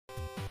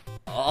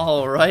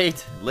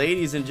Alright,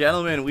 ladies and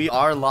gentlemen, we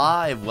are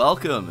live.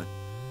 Welcome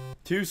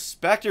to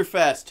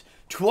Spectrefest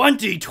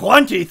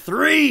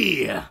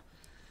 2023!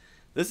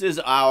 This is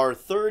our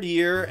third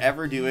year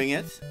ever doing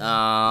it.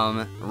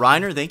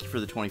 Reiner, thank you for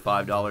the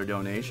 $25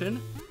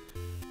 donation.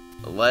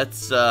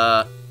 Let's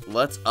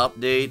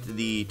update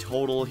the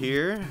total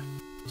here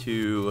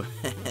to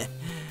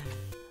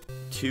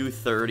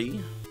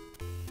 230.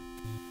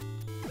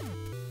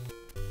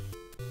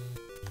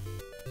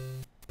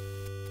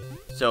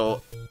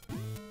 So,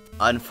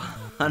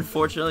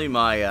 unfortunately,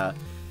 my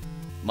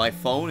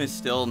phone is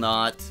still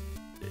not.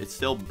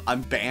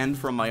 I'm banned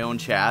from my own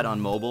chat on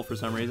mobile for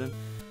some reason,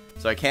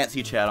 so I can't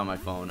see chat on my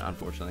phone,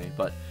 unfortunately.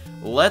 But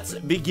let's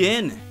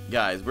begin,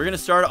 guys. We're gonna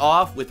start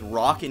off with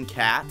Rockin'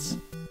 Cats,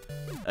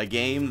 a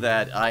game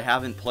that I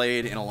haven't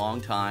played in a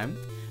long time.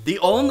 The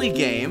only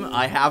game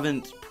I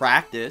haven't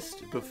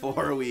practiced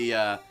before we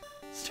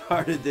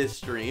started this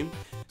stream.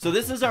 So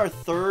this is our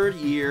third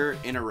year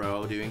in a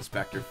row doing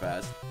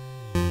Spectrefest.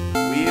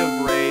 We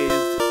have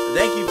raised,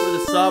 thank you for the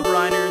sub,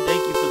 Reiner,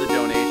 thank you for the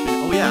donation.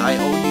 Oh yeah, I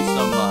owe you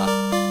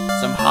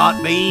some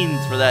hot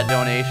beans for that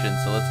donation,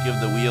 so let's give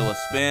the wheel a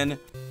spin.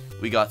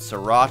 We got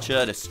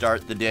Sriracha to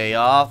start the day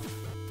off.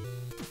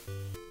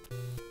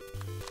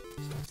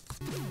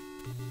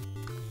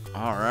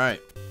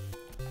 Alright,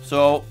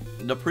 so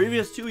the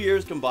previous 2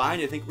 years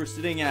combined, I think we're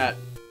sitting at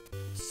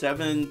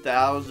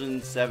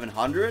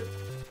 7,700.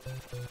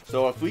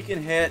 So if we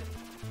can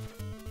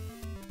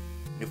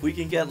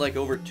get like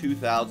over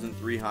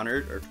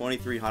 2,300 or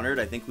 2,300,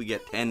 I think we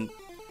get 10.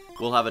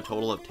 We'll have a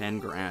total of 10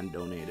 grand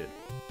donated.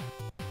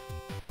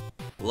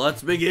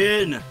 Let's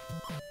begin.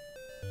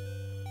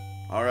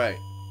 All right,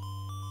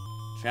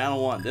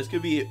 channel 1. This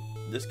could be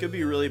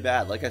really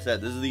bad. Like I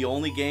said, this is the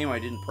only game I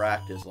didn't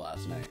practice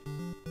last night.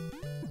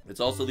 It's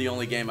also the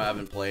only game I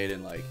haven't played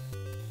in like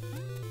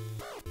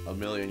a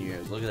million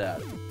years. Look at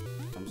that.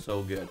 I'm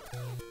so good.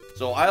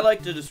 So I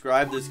like to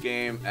describe this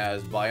game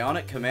as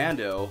Bionic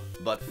Commando,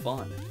 but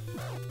fun.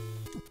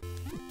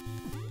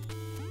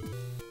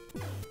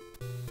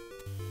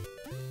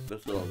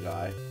 This little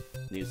guy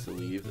needs to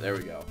leave. There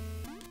we go.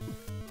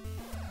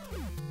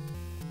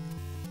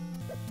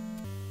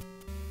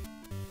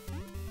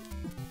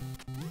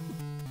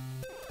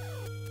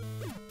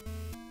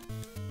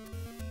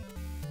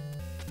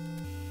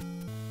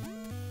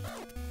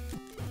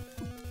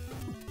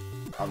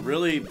 I'm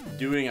really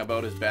doing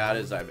about as bad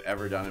as I've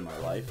ever done in my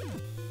life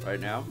right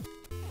now.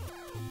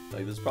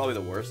 Like, this is probably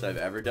the worst I've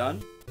ever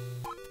done.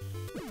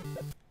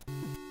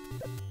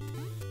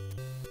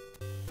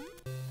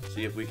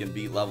 See if we can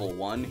beat level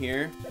 1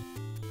 here.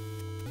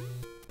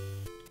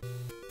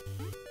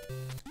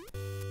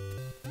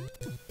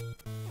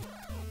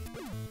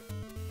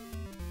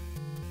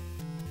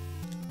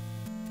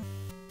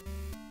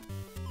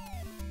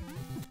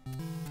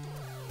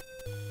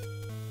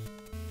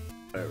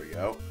 There we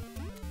go.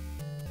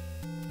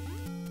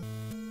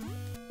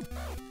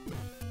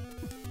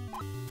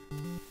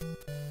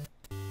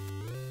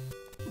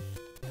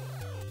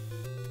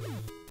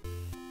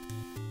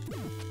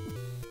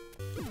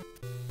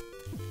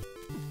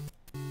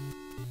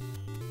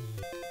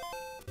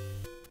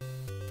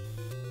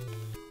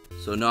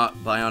 So not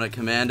Bionic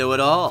Commando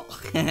at all.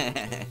 Just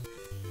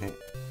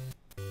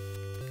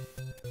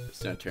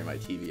gonna turn my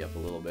TV up a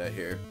little bit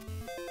here.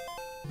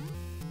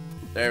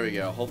 There we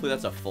go. Hopefully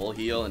that's a full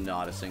heal and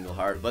not a single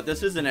heart. But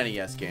this is an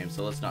NES game,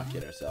 so let's not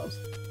kid ourselves.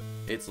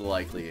 It's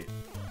likely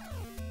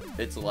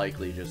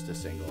just a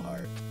single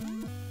heart.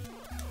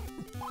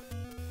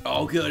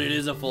 Oh good, it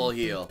is a full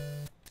heal.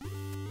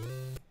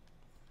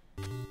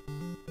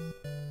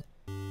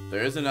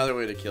 There is another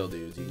way to kill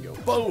dudes. You can go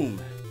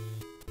boom!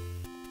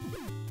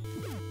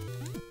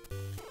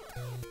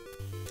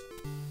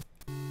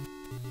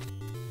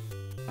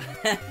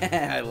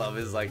 I love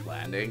his, like,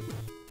 landing.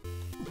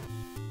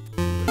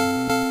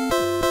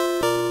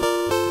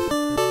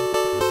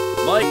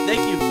 Mike,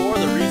 thank you for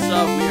the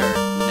resub. We are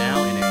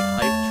now in a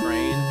hype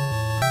train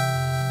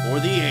for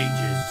the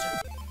ages.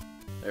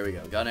 There we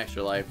go. Got an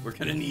extra life. We're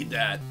gonna need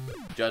that,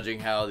 judging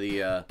how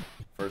the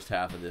first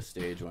half of this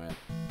stage went.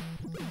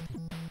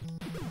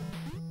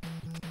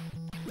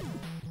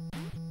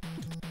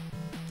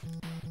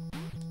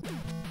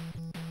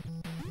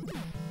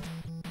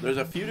 There's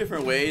a few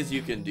different ways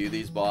you can do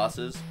these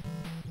bosses.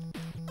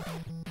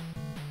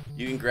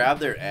 You can grab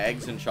their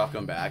eggs and chuck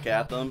them back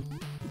at them.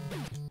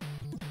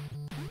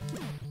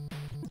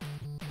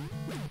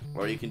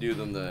 Or you can do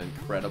them the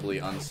incredibly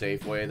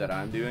unsafe way that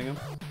I'm doing them.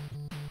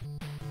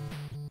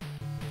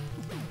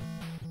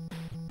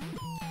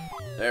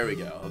 There we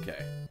go,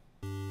 okay.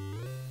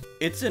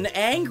 It's an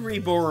angry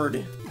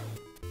bird!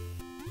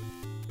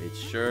 It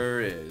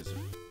sure is.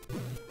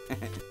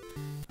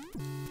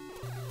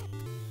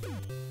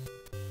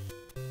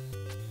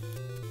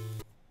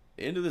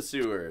 Into the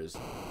sewers.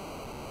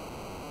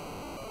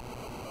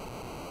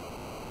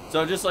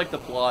 So just like the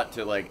plot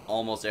to like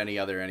almost any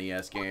other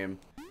NES game,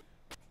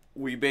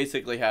 we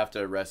basically have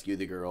to rescue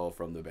the girl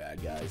from the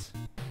bad guys.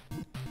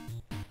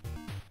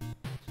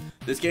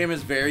 This game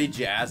is very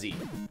jazzy.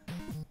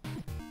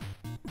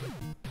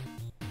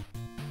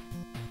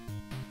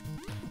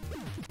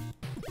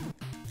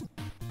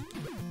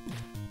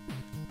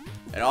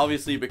 And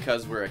obviously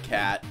because we're a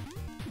cat,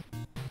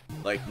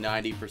 like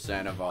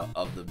 90%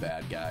 of the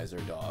bad guys are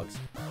dogs.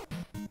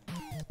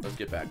 Let's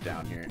get back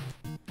down here.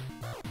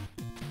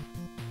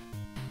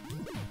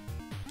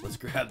 Let's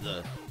grab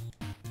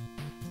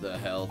the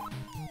health.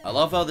 I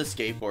love how the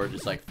skateboard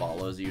just like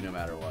follows you no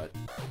matter what.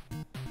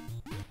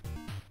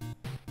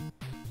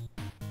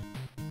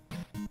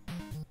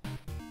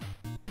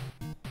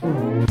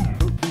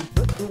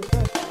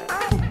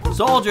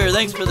 Soldier,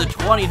 thanks for the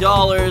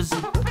 $20.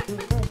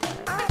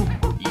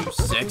 You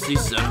sexy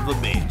son of a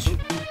bitch.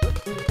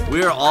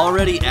 We are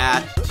already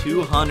at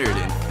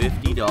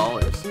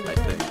 $250, I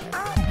think.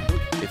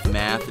 If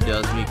math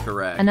does me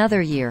correct.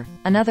 Another year,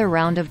 another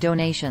round of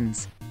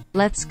donations.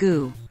 Let's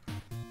go.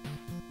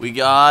 We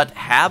got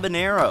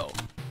Habanero.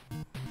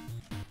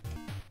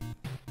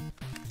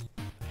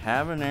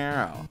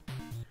 Habanero.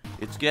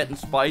 It's getting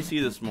spicy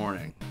this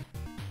morning.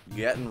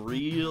 Getting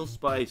real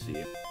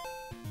spicy.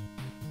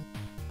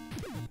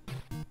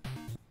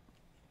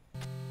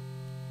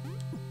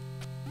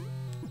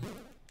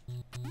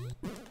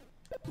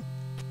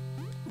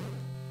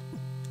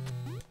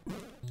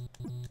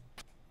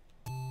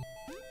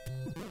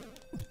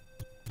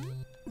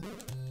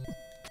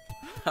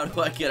 How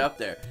do I get up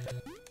there?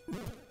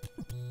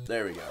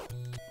 There we go.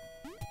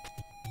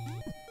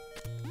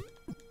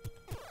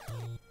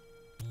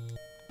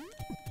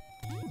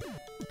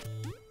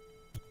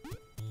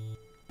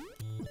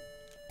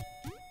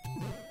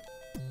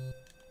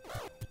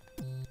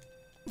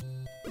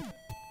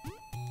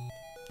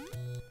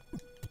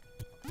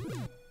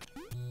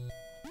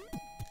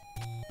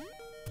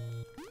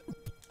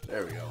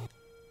 There we go.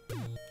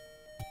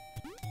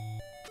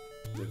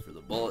 Wait for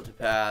the bullet to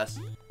pass.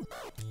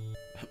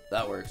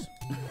 That works.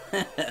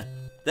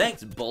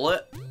 Thanks,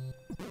 bullet.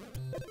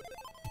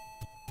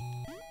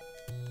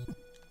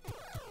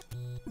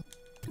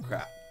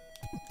 Crap.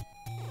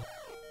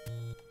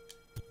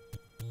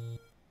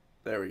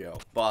 There we go.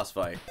 Boss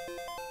fight.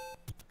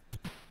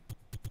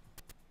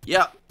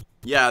 Yep.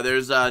 Yeah,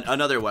 there's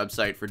another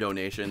website for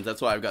donations.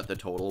 That's why I've got the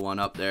total one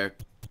up there.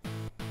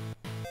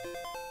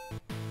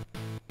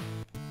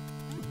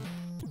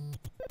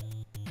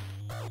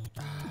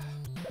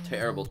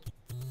 Terrible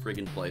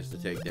friggin' place to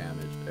take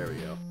damage. There we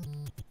go.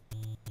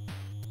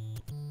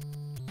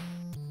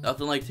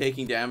 Nothing like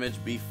taking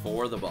damage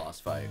before the boss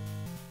fight.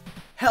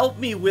 Help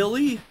me,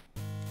 Willie!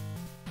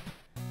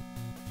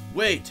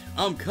 Wait,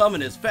 I'm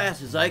coming as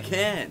fast as I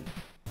can.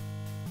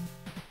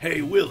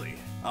 Hey, Willie,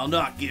 I'll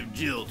not give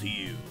Jill to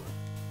you.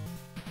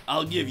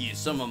 I'll give you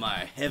some of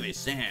my heavy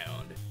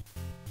sound.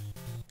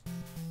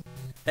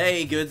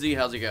 Hey, Goodsy,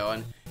 how's it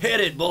going? Hit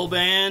it, Bull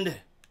Band!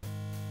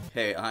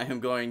 Okay, I am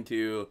going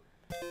to,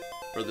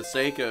 for the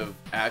sake of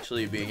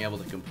actually being able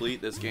to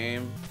complete this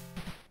game,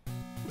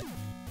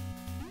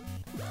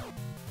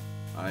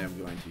 I am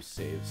going to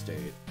save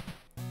state.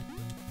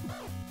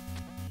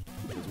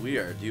 Because we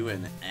are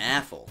doing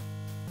awful.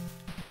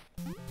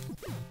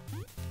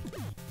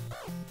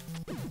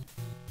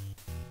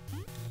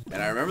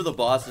 And I remember the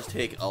bosses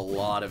take a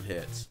lot of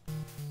hits.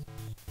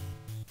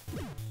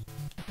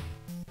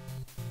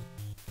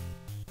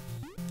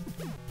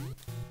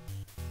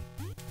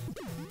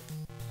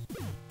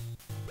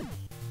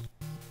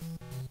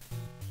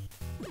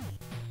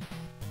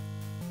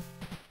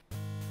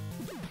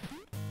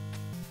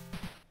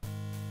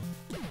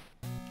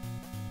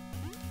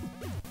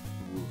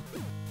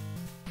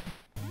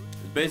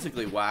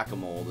 Basically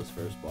whack-a-mole, this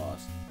first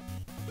boss.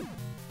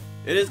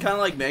 It is kind of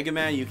like Mega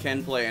Man. You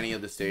can play any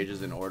of the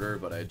stages in order,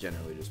 but I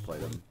generally just play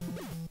them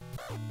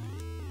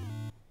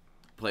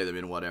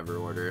in whatever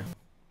order.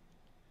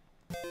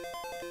 I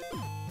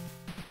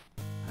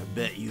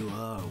bet you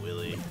are,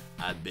 Willie.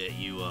 I bet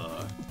you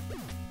are.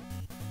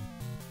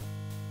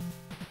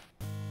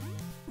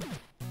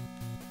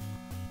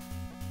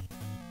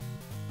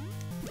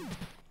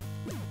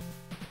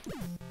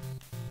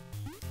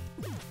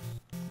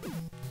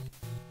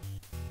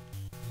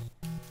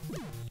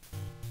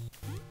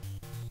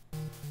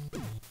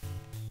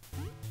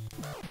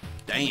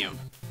 Damn.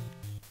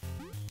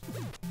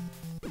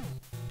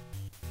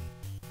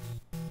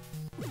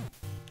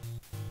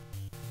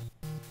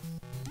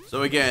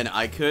 So again,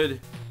 I could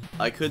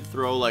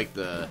throw like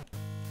the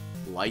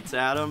lights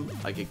at him.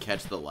 I could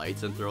catch the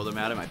lights and throw them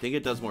at him. I think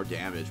it does more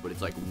damage, but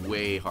it's like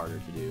way harder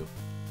to do.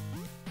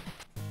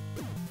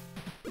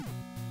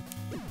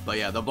 But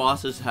yeah, the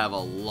bosses have a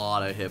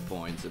lot of hit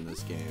points in this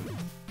game.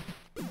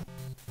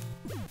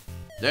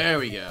 There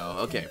we go.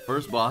 Okay,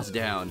 first boss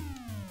down.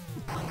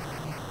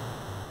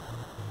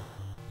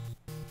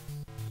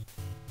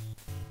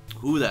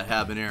 Ooh, that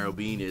habanero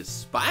bean is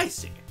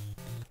spicy.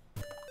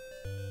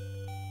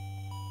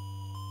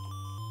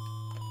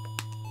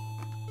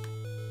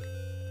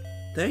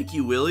 Thank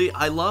you, Willie.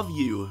 I love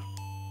you.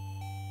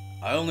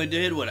 I only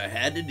did what I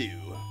had to do.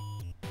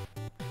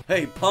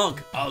 Hey,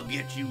 punk, I'll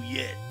get you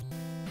yet.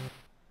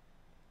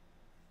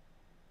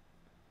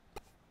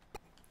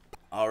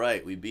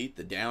 Alright, we beat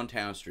the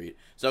downtown street.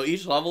 So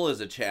each level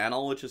is a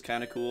channel, which is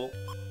kind of cool.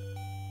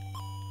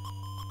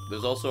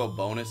 There's also a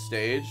bonus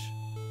stage.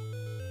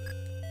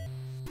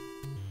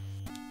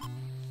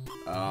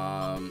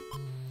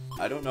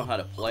 I don't know how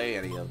to play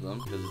any of them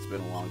because it's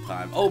been a long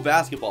time. Oh,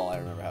 basketball, I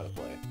remember how to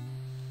play.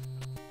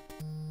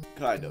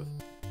 Kind of.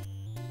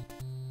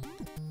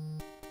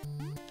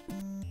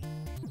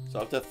 So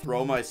I have to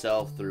throw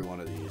myself through one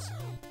of these.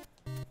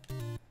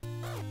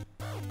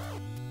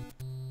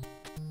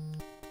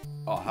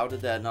 Oh, how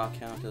did that not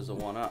count as a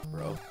 1-up,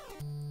 bro?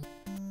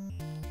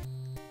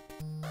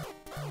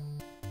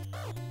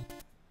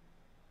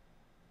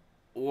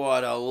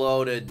 What a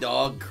load of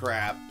dog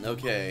crap.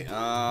 Okay,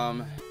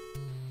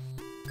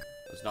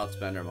 let's not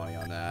spend our money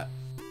on that.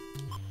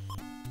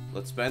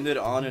 Let's spend it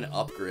on an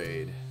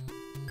upgrade.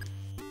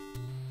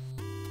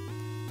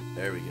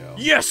 There we go.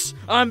 Yes!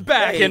 I'm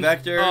back Hey, and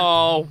Vector.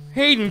 Oh,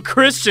 Hayden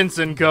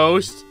Christensen,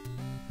 Ghost.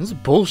 This is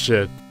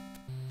bullshit.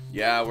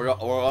 Yeah, we're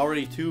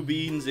already 2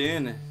 beans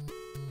in.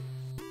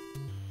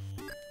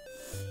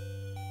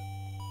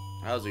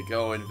 How's it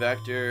going,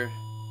 Vector?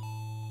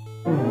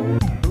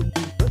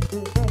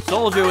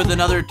 Soldier with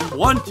another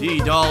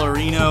 $20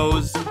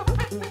 Enos,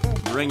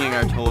 bringing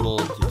our total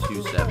to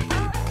 270.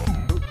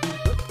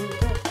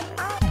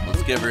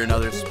 Let's give her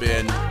another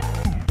spin.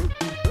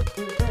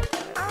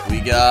 We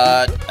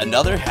got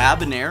another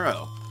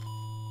habanero.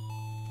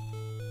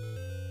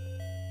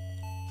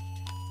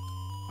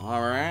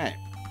 All right.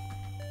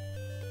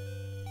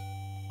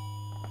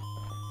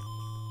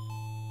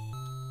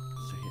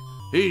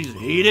 He's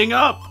heating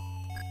up.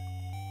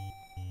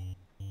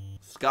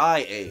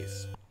 Sky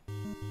Ace.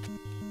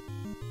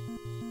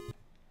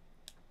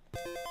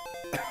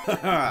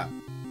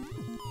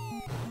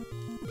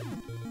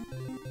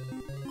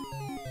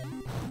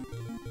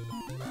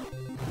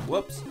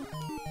 Whoops.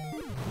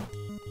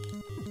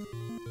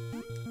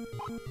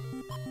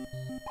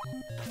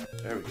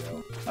 There we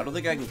go. I don't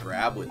think I can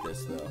grab with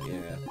this though.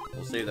 Yeah,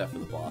 we'll save that for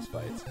the boss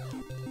fights.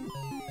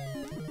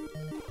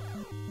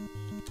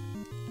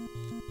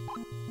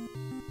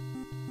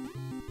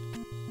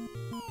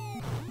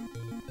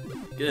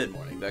 Good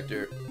morning,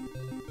 Vector.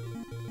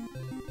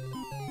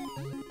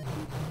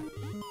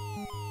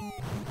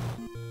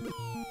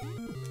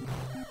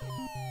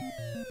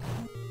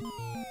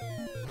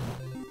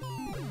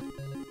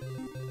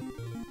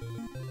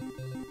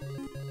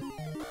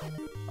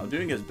 I'm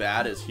doing as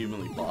bad as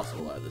humanly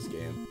possible at this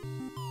game.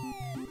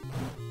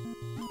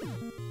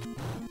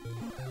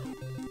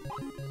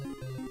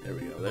 There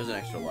we go. There's an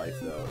extra life,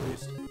 though, at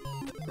least.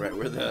 Right,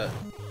 where the...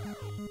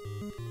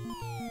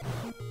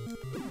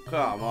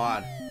 Come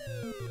on.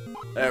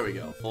 There we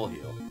go. Full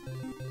heal.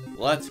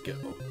 Let's go.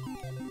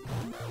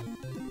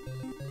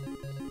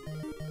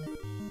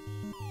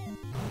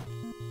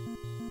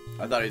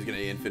 I thought he was going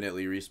to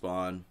infinitely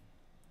respawn.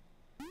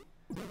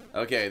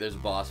 Okay, there's a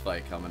boss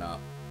fight coming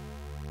up.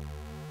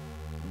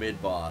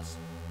 Mid-boss.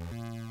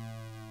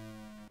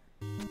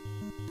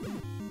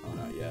 Oh,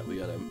 not yet. We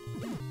gotta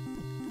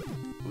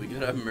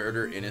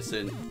murder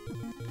innocent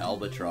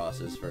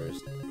albatrosses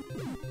first.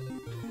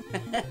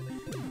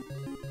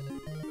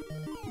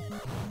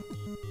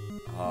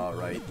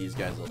 Alright, these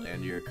guys will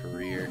end your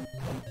career.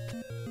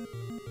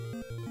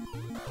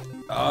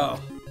 Oh,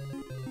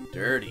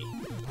 dirty.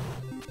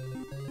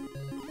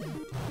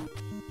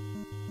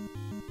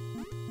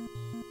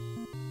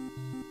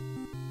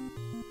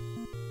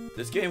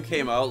 This game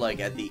came out like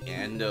at the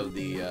end of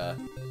the there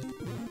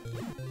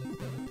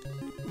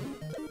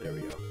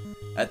we go.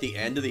 At the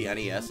end of the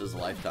NES's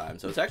lifetime.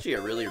 So it's actually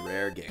a really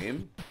rare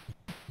game.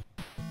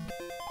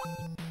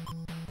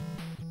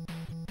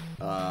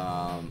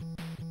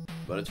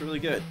 But it's really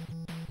good.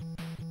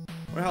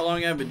 Wonder how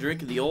long I've been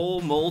drinking the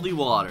old moldy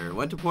water.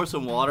 Went to pour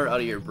some water out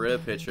of your Brita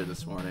pitcher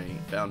this morning.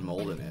 Found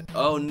mold in it.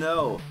 Oh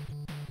no.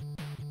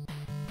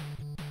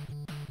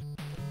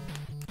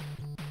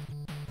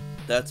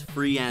 That's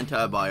free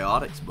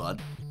antibiotics,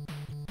 bud.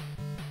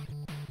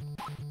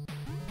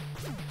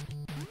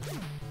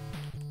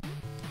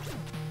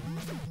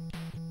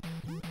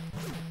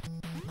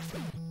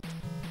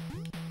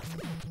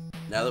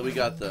 Now that we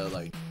got the,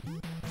 like,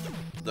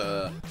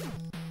 the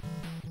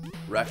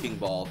wrecking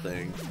ball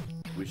thing,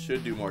 we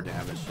should do more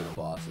damage to the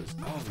bosses.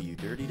 Oh, you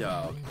dirty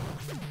dog.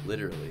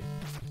 Literally.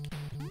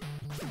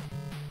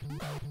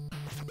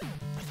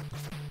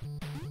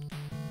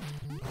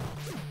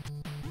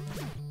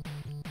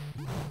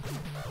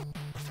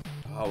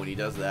 Oh, when he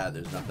does that,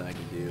 there's nothing I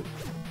can do.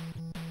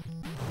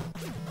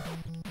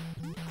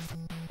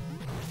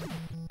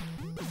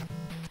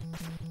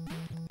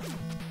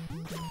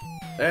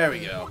 There we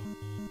go.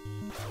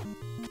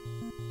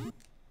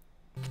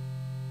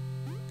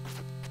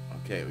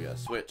 Okay, we gotta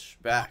switch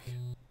back.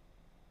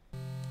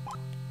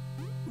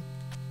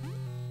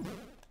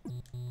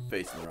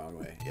 Facing the wrong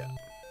way, yeah.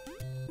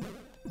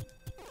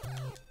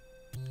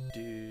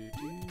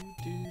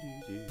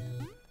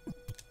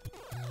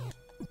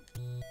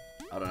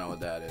 I don't know what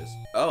that is.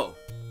 Oh!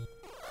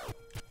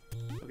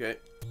 Okay.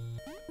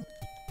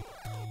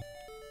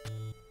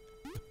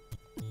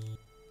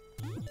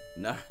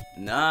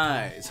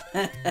 Nice!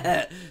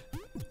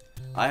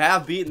 I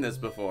have beaten this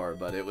before,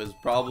 but it was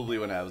probably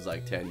when I was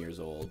like 10 years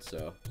old,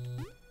 so...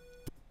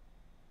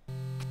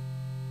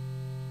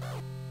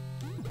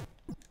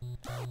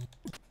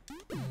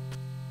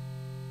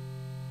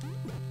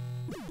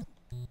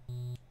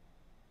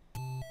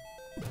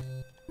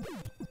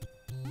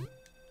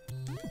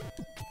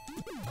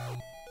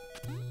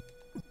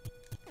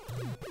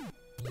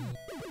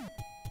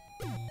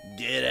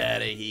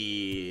 out of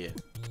here.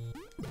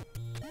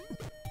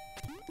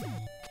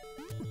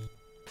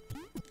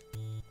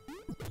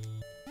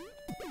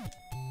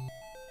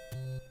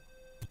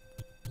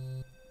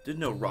 Didn't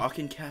know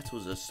Rockin' Cats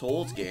was a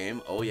Souls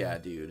game. Oh yeah,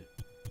 dude.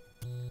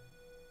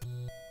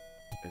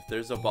 If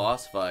there's a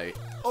boss fight...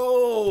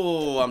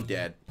 Oh, I'm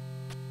dead.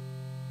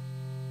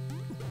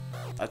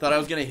 I thought I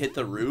was gonna hit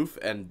the roof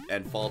and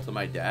fall to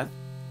my death,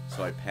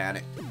 so I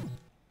panicked.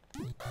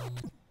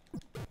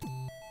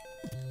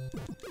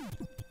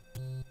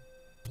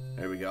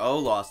 There we go.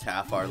 Lost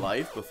half our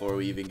life before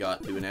we even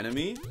got to an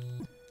enemy.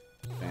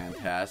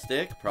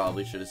 Fantastic.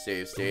 Probably should have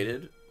save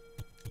stated.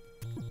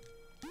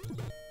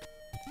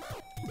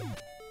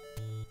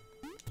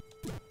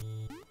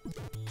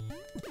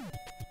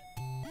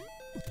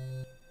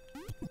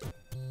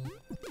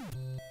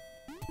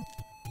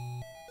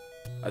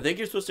 I think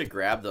you're supposed to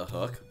grab the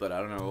hook, but I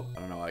don't know.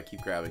 I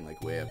keep grabbing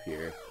like way up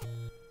here.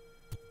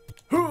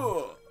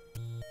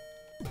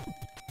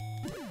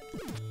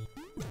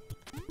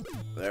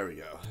 There we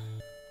go.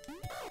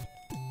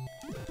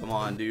 Come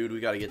on, dude. We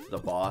gotta get to the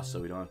boss so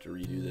we don't have to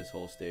redo this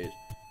whole stage.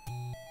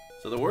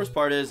 So the worst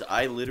part is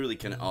I literally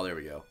can... Oh, there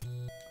we go.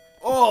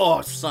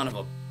 Oh, son of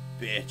a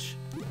bitch.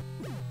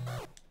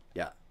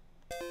 Yeah.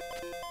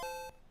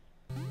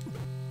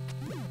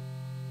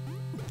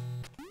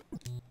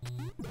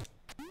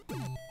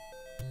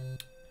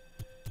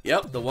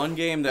 Yep, the one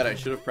game that I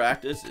should have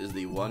practiced is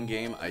the one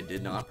game I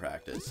did not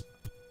practice.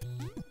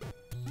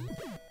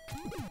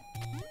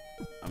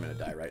 I'm gonna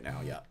die right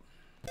now, yeah.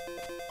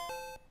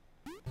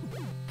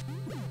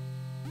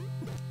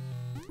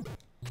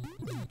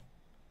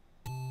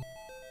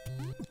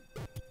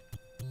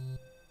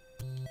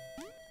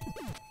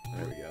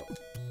 There we go.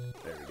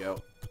 There we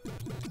go.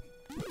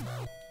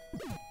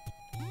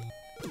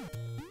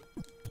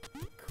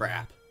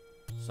 Crap.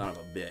 Son of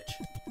a bitch.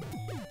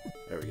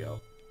 There we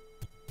go.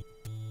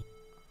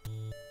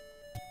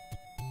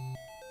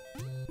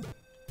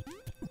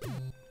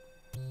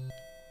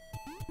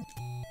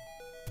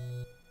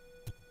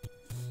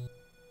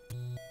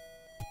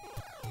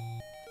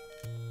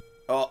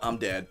 Oh, I'm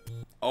dead.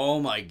 Oh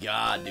my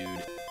god, dude.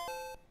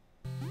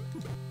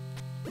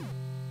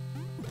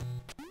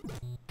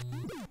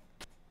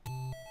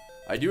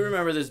 I do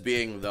remember this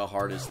being the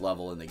hardest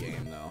level in the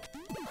game, though.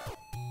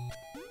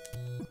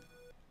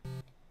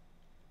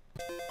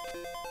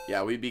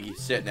 Yeah, we'd be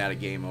sitting at a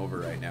game over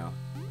right now.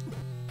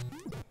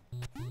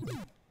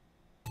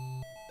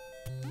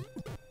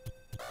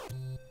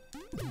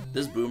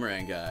 This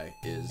boomerang guy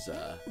is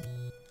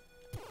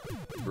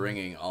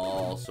bringing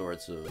all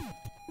sorts of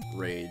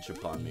rage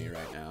upon me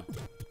right now.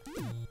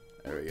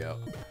 There we go.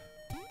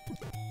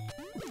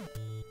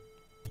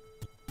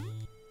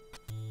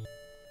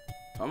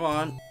 Come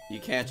on. You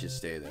can't just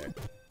stay there.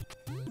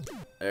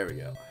 There we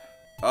go.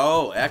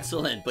 Oh,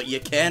 excellent. But you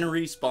can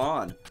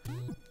respawn.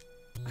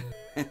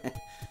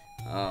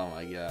 Oh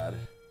my god.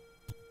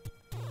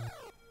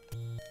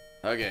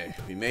 Okay,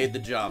 we made the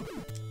jump.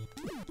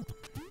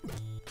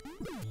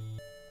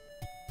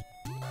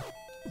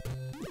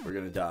 We're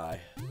gonna die.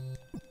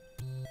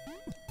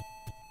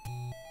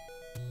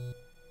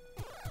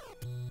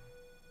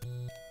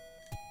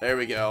 There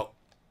we go.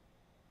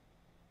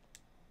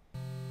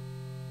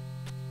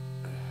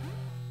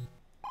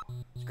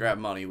 Let's grab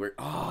money. We're...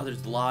 Oh,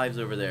 there's lives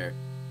over there.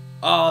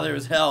 Oh,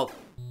 there's health.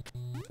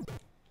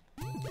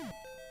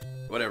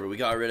 Whatever, we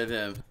got rid of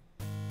him.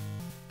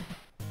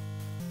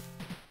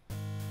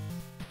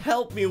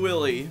 Help me,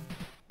 Willie.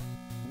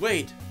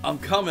 Wait, I'm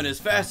coming as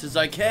fast as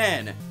I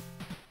can.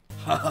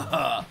 Ha ha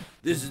ha.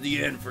 This is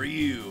the end for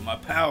you. My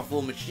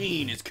powerful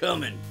machine is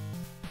coming.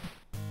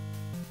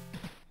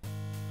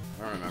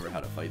 I don't remember how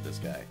to fight this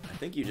guy. I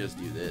think you just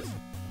do this.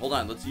 Hold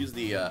on, let's use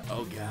the,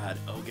 oh god,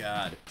 oh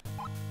god.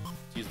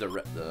 Let's use the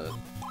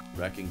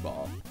wrecking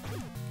ball.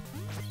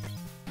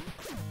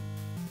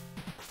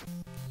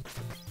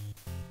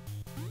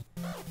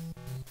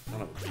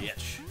 Son of a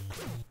bitch.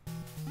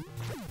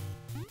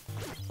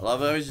 I love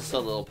how he's just a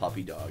little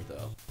puppy dog,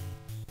 though.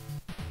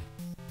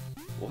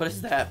 What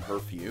is that,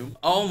 perfume?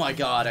 Oh my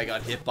god, I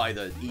got hit by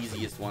the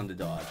easiest one to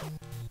dodge.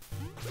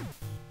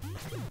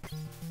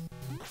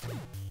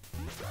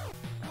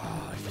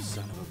 Oh, you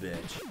son of a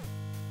bitch.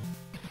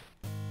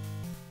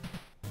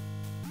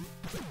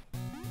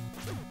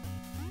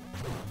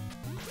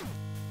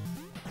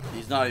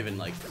 He's not even,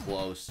 like,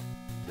 close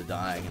to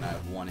dying, and I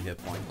have 1 hit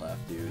point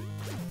left, dude.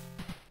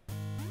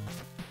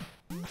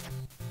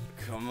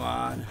 Come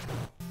on.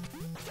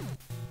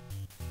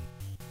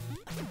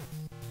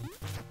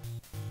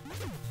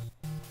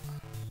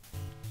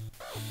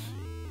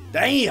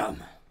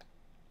 Damn!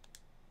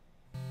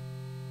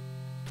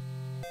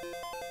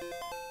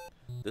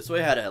 This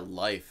way had a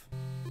life.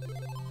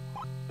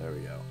 There we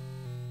go.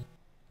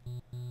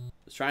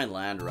 Let's try and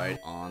land right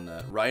on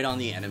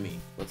the enemy.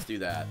 Let's do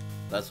that.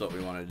 That's what we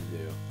wanted to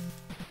do.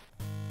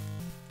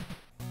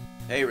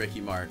 Hey,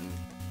 Ricky Martin.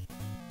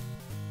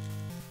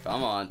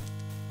 Come on.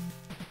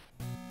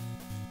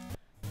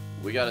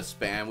 We gotta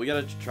spam. We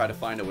gotta try to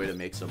find a way to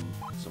make some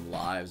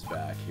lives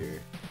back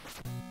here.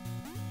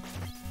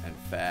 And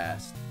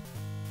fast.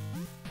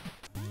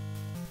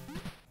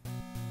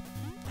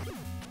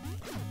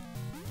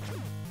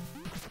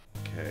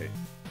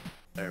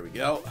 There we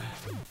go.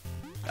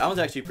 That one's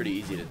actually pretty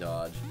easy to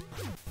dodge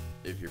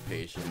if you're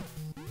patient.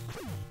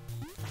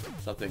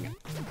 Something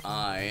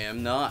I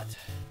am not.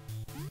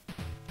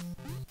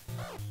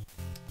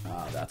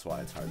 Ah, that's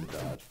why it's hard to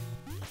dodge.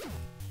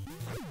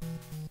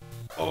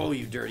 Oh,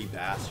 you dirty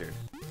bastard.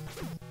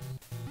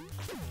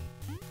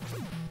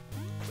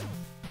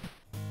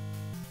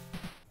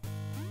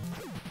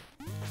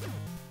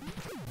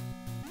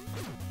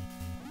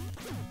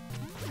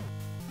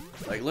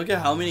 Like, look at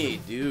how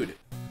many, dude.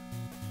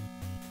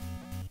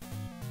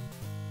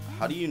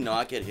 How do you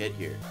not get hit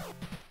here?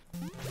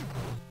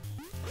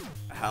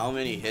 How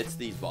many hits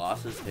these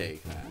bosses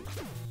take, man?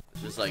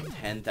 It's just like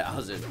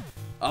 10,000.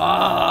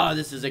 Ah,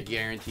 this is a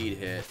guaranteed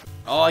hit.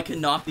 Oh, I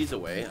can knock these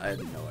away? I had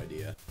no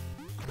idea.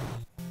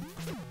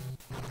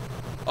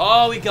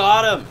 Oh, we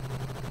got him!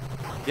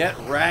 Get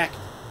wrecked!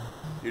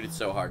 Dude, it's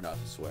so hard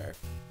not to swear.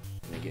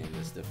 Making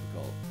this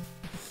difficult.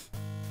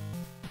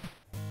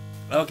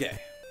 Okay.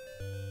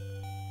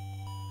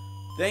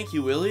 Thank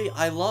you, Willie.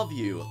 I love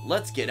you.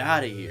 Let's get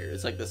out of here.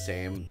 It's like the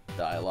same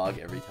dialogue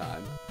every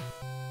time.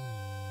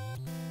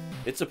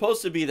 It's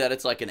supposed to be that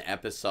it's like an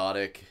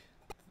episodic,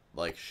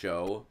 like,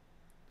 show.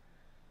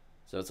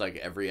 So it's like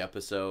every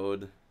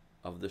episode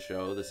of the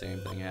show, the same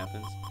thing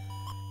happens.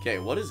 Okay,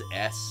 what is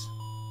S?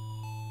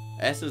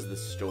 S is the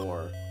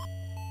store.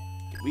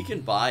 We can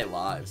buy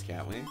lives,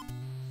 can't we?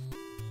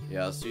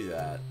 Yeah, let's do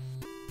that.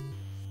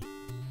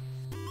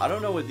 I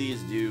don't know what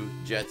these do.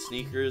 Jet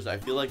sneakers. I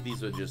feel like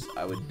these would just,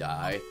 I would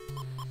die.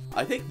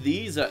 I think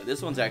these,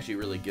 this one's actually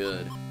really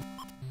good.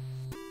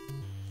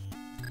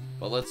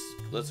 But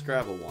let's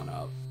grab a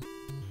 1-up.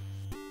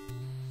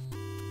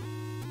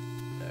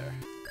 There.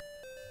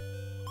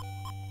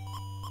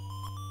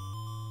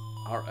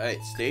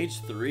 Alright,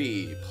 stage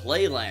 3,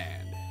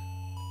 Playland.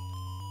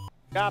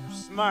 Shop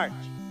smart.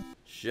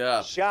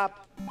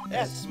 Shop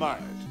S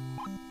smart.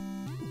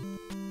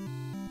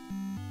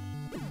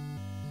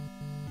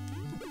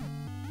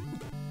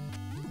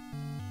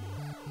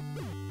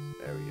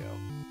 There we go.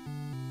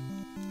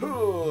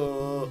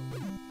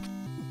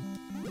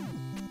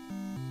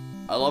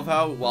 I love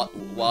how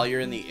while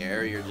you're in the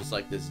air, you're just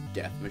like this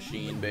death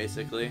machine,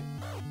 basically.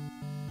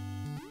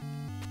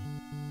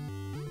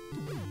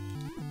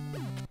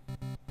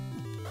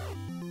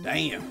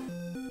 Damn.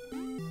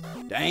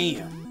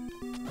 Damn.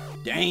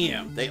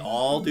 Damn. They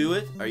all do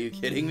it? Are you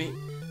kidding me?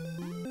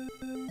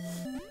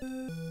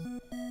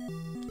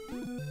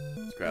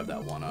 Let's grab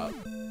that 1-up.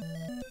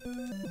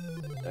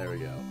 There we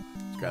go.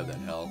 Let's grab that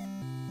health.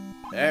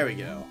 There we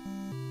go.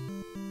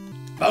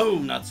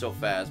 Boom! Not so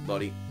fast,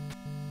 buddy.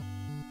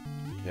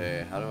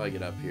 Okay, how do I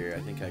get up here?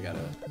 I think I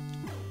gotta,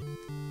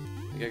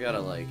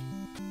 like...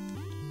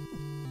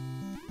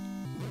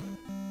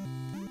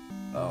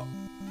 Oh.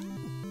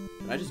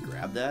 Can I just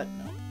grab that?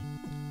 No.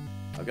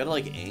 I've gotta,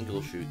 like,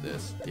 angle shoot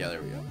this. Yeah,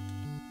 there we go.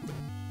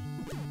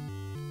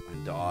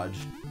 And dodge.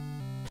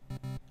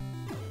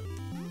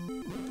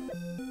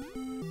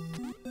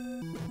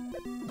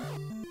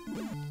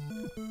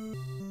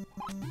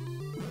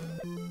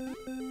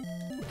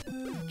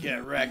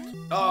 Get wrecked.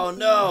 Oh,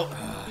 no!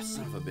 Ah,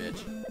 son of a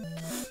bitch.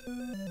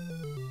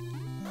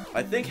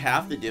 I think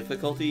half the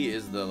difficulty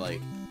is the, like,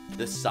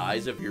 the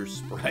size of your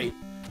sprite.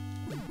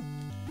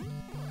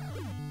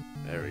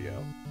 There we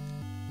go.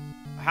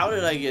 How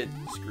did I get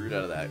screwed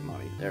out of that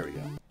money? There we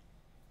go.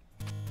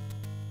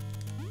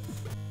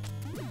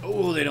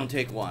 Oh, they don't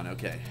take 1.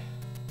 Okay.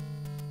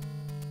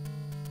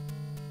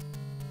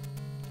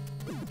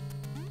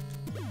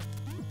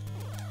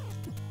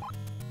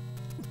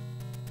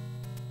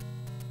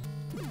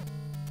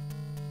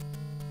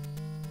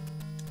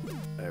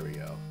 There we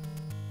go.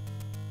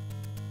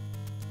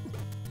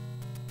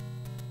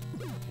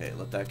 Okay,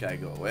 let that guy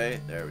go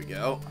away. There we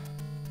go.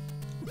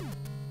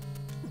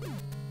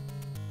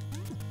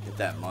 Get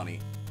that money.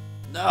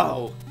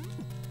 No!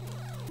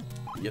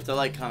 You have to,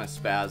 like, kind of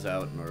spaz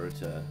out in order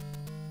to...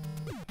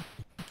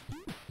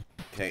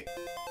 Okay.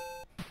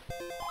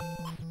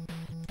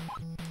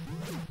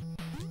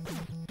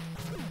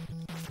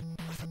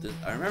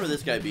 I remember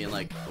this guy being,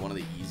 like, one of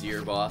the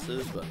easier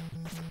bosses, but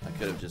I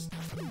could have just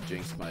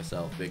jinxed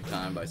myself big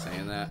time by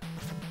saying that.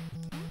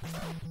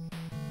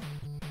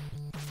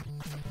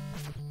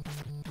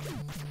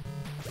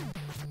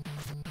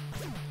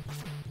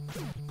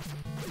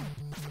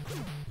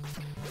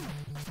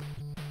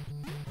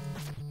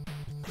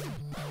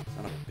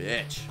 Son of a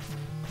bitch.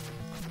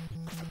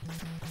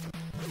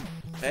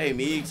 Hey,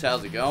 Meegs,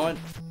 how's it going?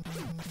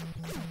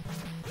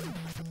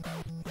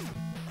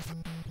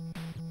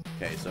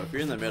 Okay, so if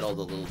you're in the middle,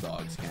 the little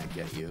dogs can't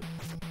get you.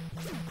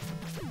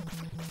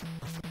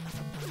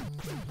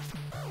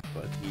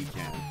 But he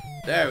can.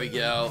 There we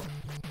go.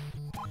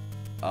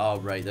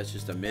 Alright, that's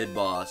just a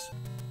mid-boss.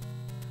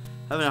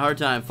 Having a hard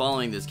time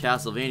following this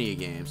Castlevania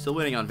game. Still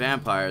waiting on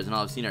vampires, and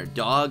all I've seen are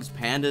dogs,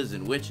 pandas,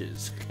 and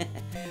witches.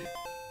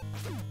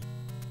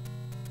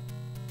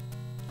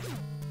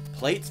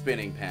 Plate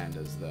spinning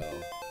pandas,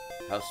 though.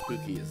 How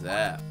spooky is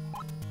that?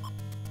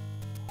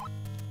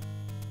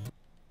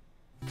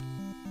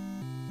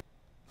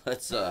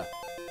 Let's, yeah.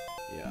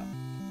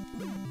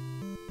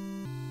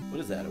 What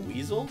is that, a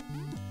weasel?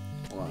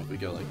 Hold on, if we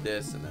go like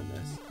this and then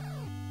this.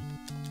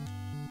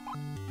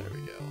 There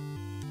we go.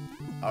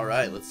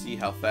 Alright, let's see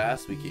how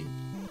fast we can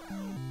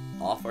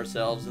off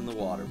ourselves in the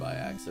water by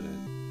accident.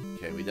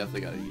 Okay, we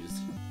definitely gotta use...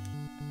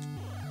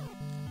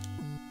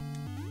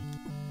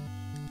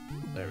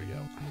 There we go.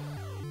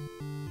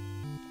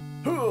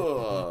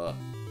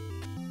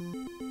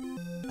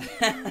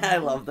 I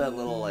love that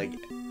little, like,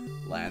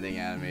 landing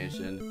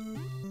animation.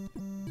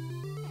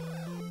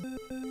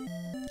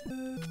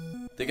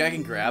 Think I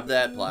can grab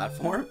that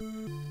platform?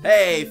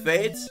 Hey,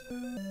 Fates!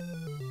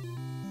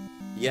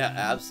 Yeah,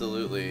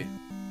 absolutely.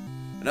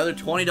 Another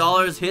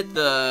 $20 hit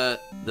the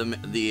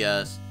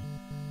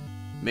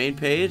main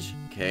page.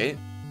 Okay.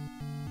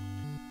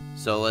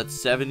 So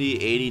let's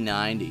 70, 80,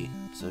 90.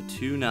 So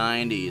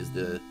 290 is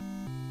the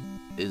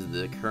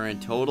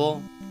current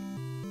total.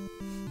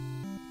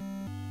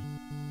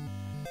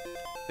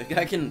 Think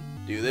I can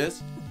do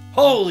this?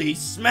 Holy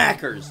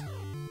smackers!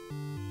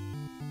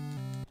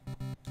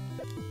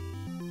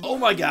 Oh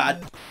my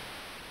god!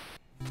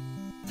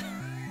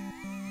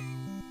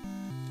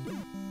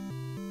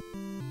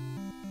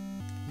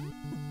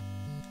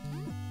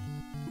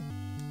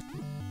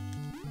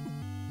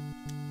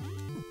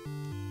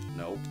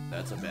 Nope,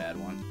 that's a bad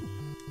one.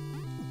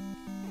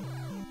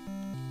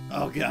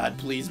 Oh god,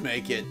 please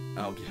make it.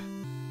 Oh god.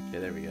 Okay,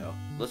 there we go.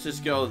 Let's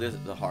just go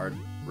the hard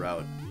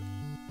route.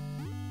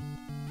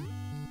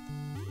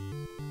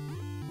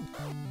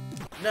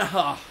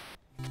 No.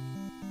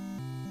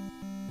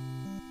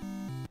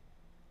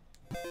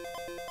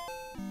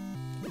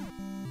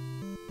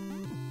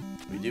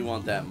 We do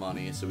want that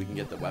money so we can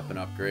get the weapon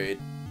upgrade.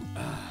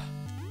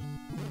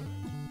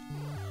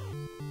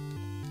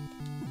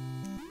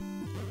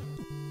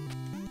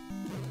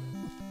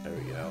 There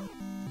we go.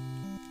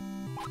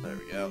 There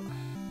we go.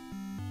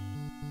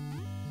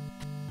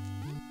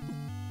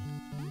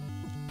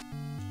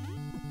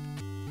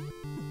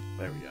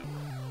 There we go.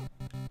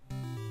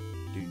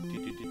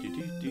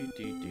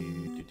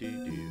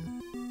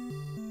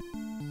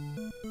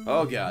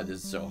 Oh god,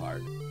 this is so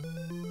hard.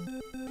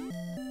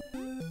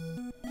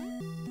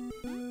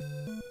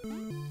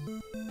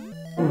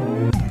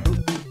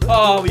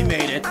 Oh, we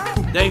made it.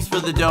 Thanks for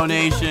the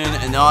donation,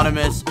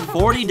 Anonymous.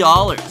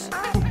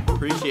 $40.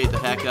 Appreciate the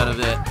heck out of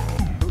it.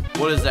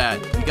 What is that?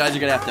 You guys are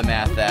gonna have to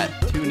math that.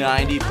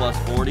 290 plus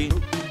 40?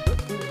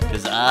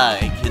 Because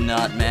I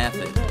cannot math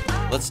it.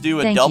 Let's do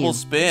a double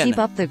spin. Keep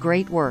up the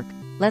great work.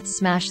 Let's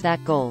smash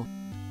that goal.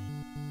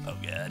 Oh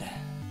god.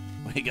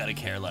 We got a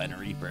Carolina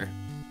Reaper.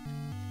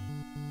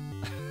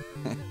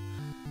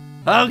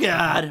 Oh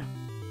god.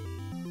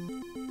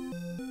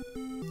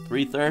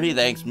 330,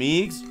 thanks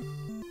Meegs.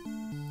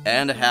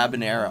 And a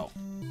habanero.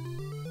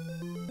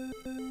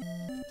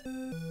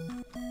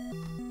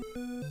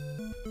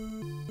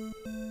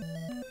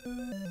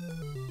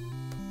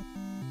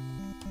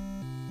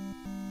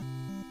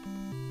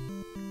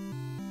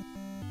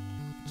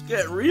 It's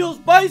getting real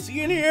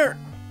spicy in here.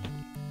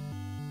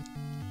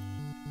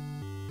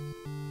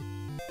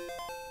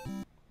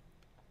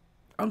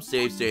 I'm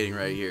safe stating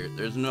right here.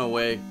 There's no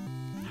way.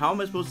 How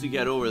am I supposed to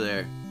get over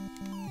there?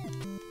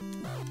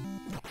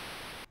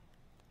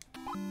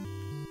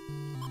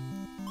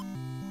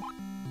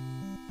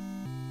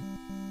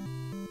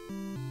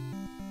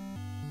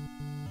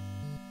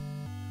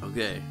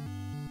 Okay.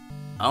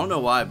 I don't know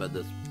why, but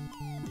this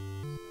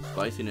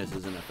spiciness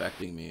isn't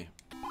affecting me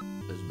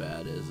as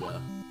bad as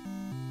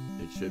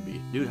it should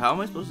be. Dude, how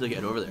am I supposed to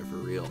get over there for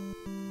real?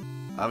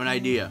 I have an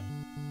idea.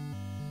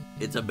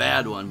 It's a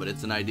bad one, but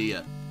it's an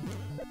idea.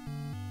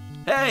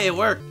 Hey, it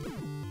worked!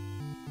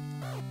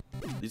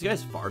 These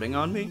guys farting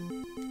on me?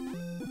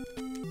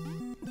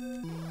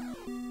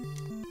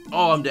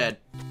 Oh, I'm dead.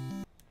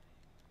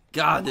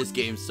 God, this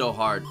game's so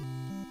hard.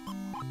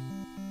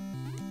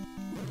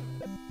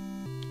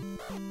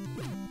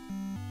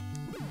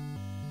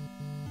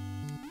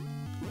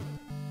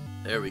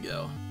 There we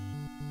go.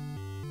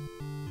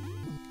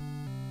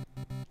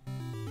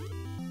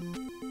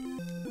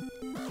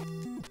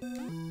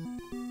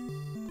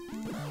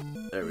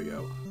 There we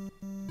go.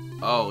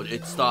 Oh,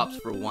 it stops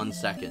for 1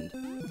 second.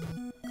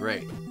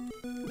 Great.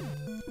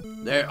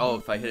 There. Oh,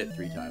 if I hit it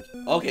 3 times.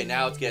 Okay,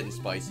 now it's getting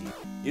spicy.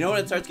 You know when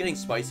it starts getting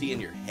spicy in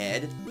your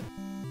head?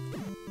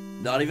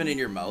 Not even in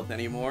your mouth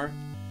anymore.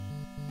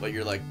 But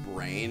your, like,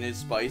 brain is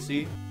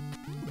spicy.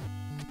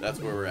 That's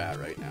where we're at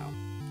right now.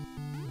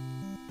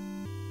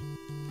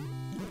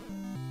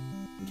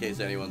 In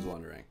case anyone's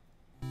wondering.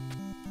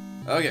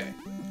 Okay.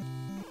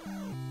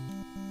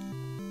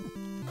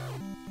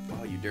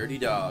 Oh, you dirty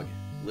dog.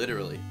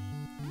 Literally.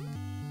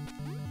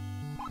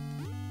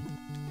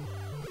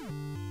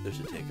 This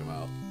should take him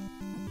out.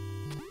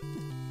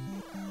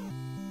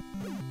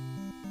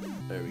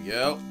 There we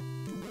go.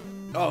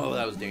 Oh,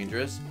 that was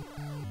dangerous.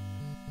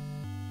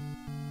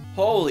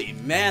 Holy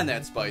man,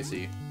 that's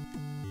spicy.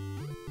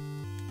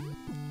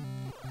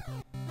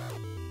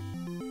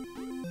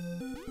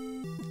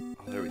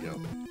 Oh, there we go.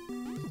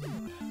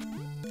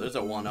 There's a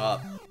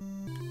 1-up.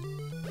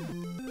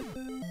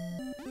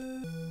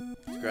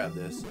 Let's grab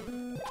this.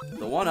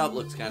 The one up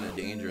looks kind of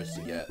dangerous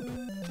to get.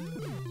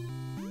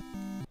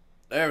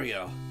 There we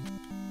go.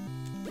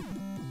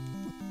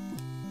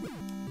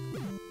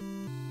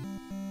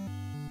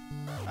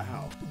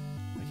 Ow.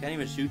 I can't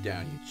even shoot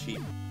down, you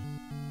cheap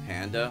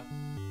panda.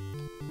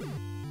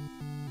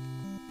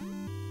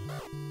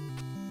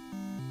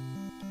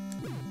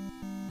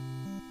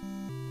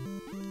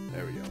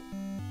 There we go.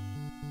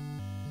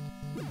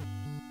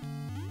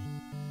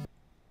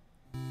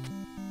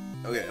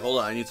 Okay, hold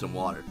on, I need some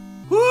water.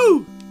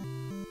 Woo!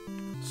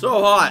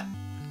 So hot!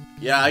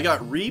 Yeah, I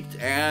got reaped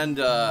and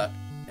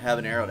have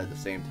an arrowed at the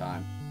same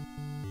time.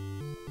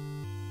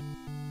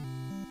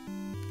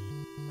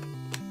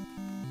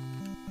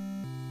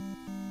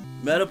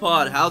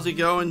 Metapod, how's it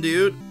going,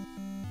 dude?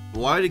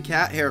 Why did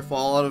cat hair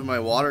fall out of my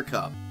water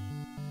cup?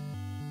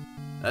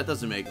 That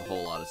doesn't make a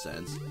whole lot of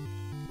sense.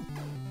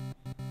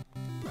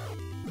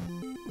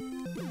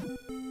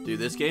 Dude,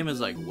 this game is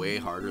like way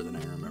harder than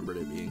I remembered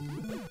it being.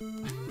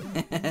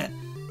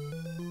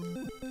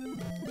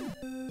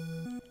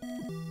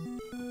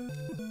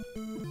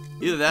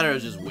 Either that or I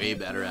was just way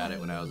better at it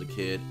when I was a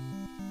kid.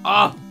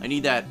 Ah! I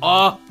need that.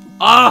 Ah!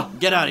 Ah!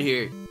 Get out of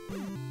here!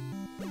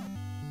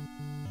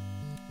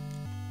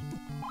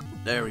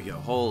 There we go.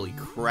 Holy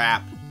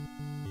crap.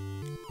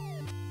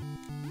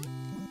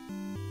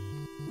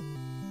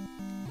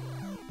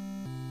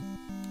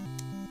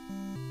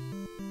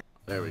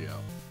 There we go.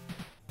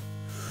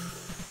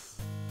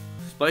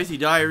 Spicy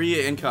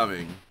diarrhea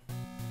incoming.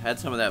 Had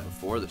some of that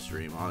before the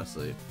stream,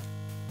 honestly.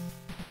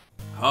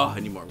 Oh, I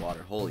need more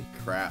water. Holy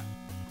crap.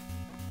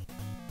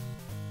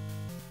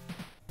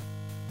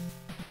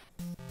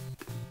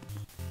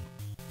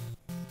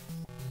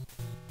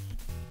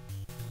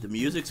 The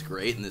music's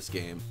great in this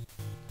game.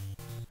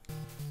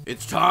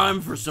 It's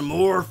time for some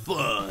more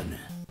fun.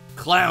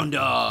 Clown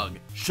Dog,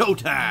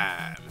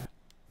 showtime.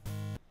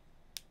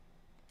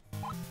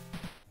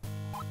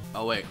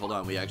 Oh wait, hold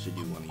on. We actually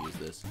do want to use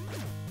this.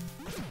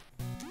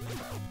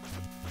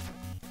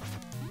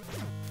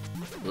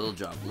 Little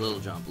jump, little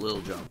jump,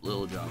 little jump,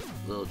 little jump,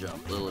 little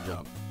jump, little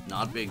jump.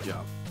 Not big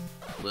jump.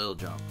 Little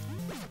jump.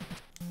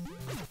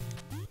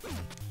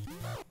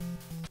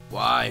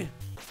 Why?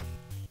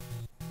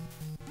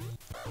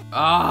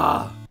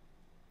 Ah!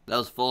 That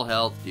was full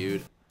health,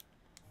 dude.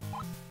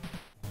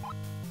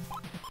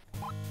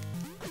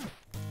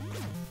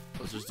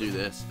 Let's just do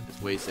this.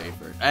 It's way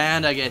safer.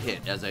 And I get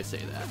hit as I say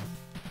that.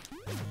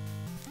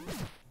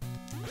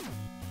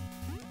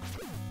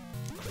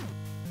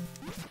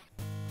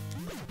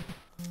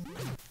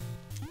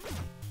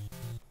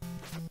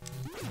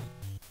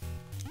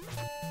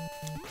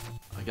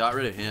 I got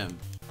rid of him.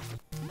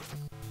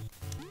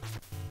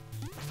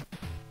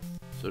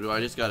 So do I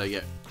just gotta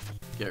get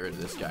rid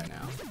of this guy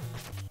now?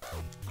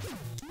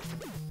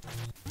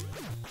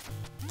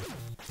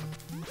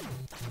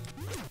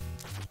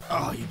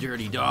 Oh, you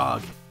dirty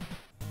dog.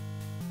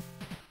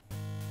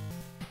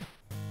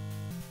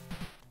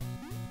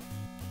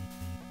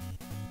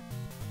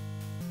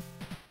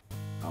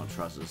 I don't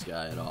trust this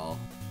guy at all.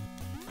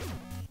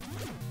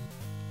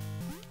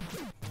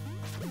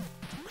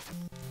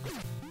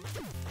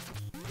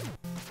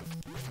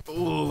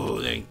 Oh,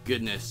 thank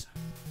goodness.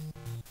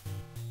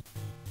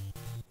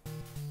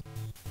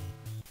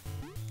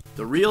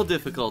 The real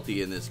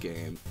difficulty in this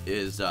game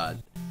is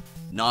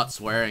not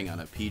swearing on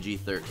a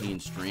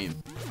PG-13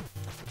 stream.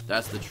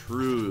 That's the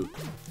true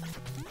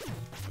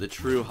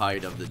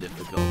height of the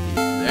difficulty.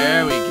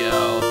 There we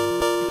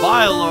go.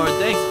 Vile Lord,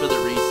 thanks for the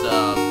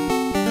resub.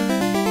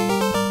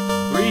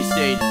 3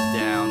 stages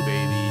down,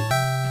 baby.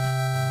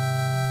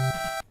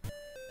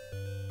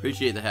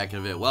 Appreciate the heck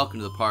of it. Welcome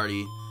to the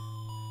party.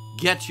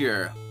 Get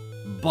your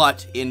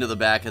butt into the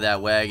back of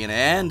that wagon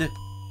and...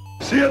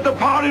 See you at the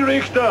party,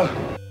 Richter!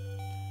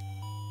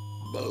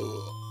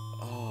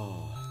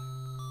 Oh.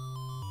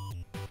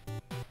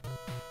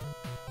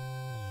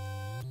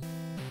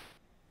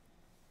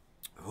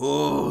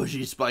 Oh,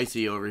 she's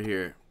spicy over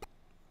here.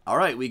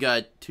 Alright, we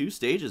got 2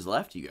 stages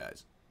left, you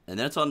guys. And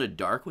then it's on to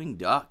Darkwing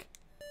Duck.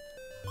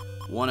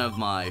 One of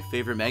my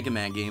favorite Mega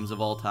Man games of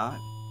all time.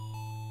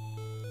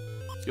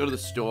 Let's go to the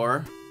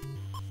store.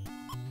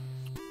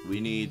 We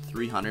need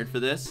 300 for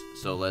this,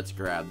 so let's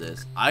grab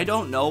this. I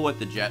don't know what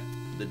the jet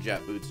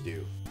boots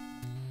do.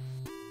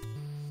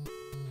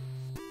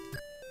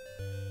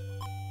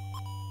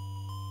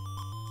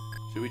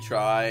 Should we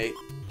try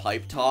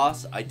pipe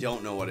toss? I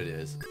don't know what it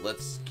is.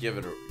 Let's give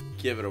it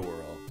a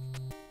whirl.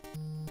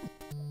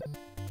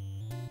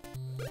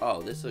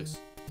 Oh, this looks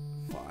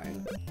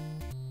fine.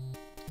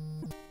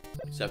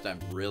 Except I'm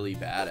really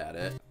bad at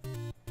it.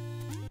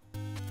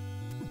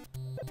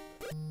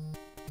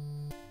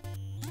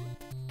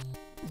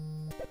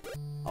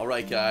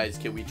 Alright guys,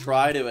 can we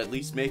try to at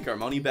least make our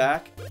money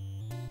back?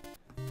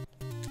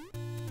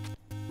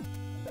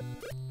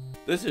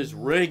 This is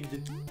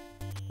rigged.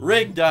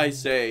 Rigged, I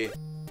say.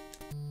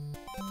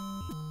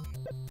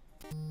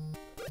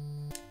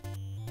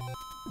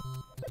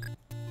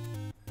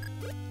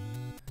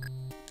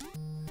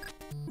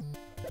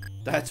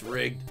 That's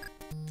rigged.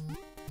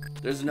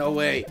 There's no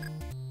way.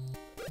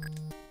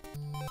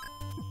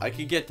 I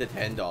could get the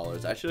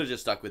 $10. I should have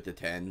just stuck with the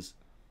 10s.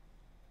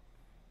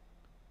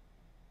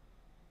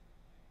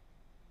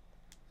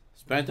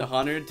 Spent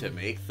 100 to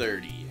make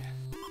 30.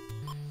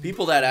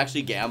 People that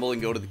actually gamble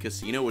and go to the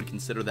casino would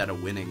consider that a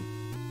winning.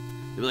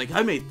 They'd be like,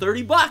 I made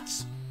 30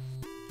 bucks.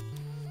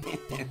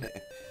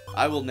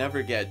 I will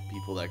never get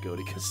people that go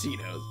to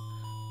casinos.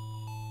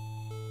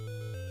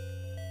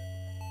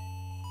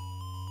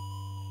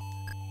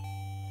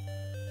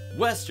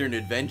 Western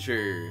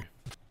Adventure.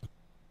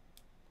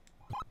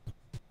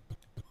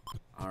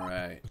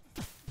 Alright.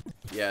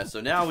 Yeah,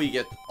 so now we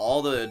get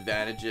all the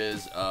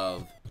advantages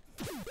of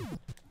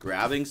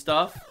grabbing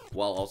stuff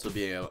while also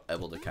being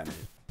able to kind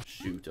of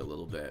shoot a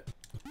little bit.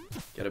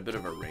 Get a bit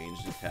of a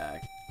ranged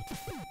attack.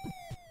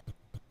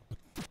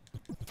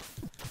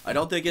 I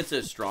don't think it's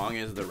as strong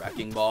as the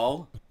Wrecking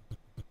Ball.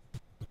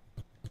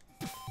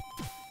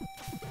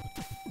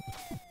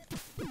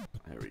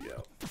 There we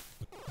go.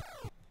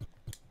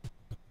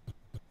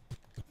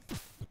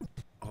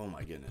 Oh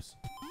my goodness.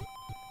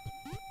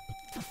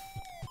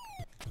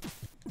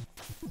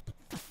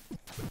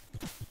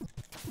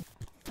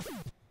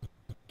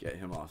 Get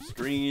him off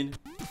screen.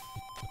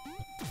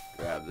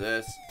 Grab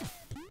this.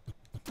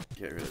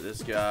 Get rid of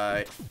this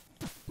guy.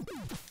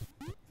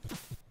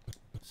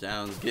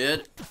 Sounds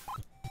good.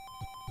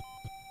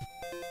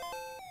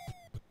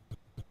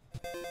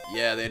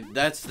 Yeah,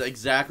 that's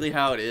exactly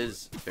how it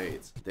is,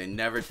 Fates. They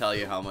never tell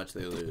you how much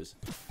they lose.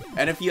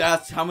 And if you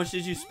ask how much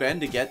did you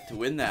spend to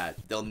win that,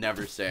 they'll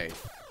never say.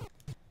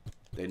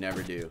 They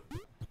never do.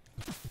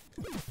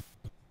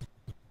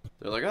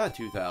 They're like, oh,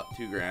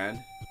 $2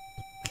 grand.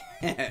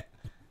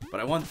 But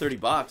I won 30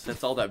 bucks.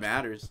 That's all that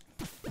matters.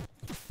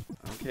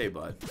 Okay,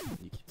 bud.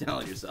 You keep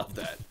telling yourself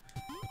that.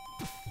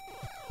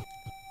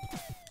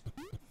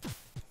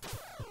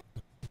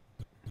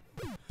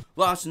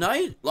 Last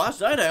night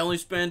I only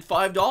spent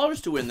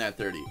 $5 to win that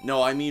 30.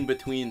 No, I mean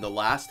between the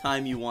last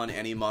time you won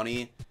any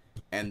money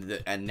and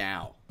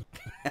now.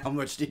 How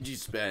much did you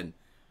spend?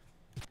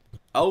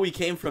 Oh, we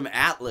came from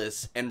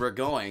Atlas and we're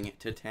going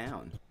to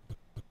town.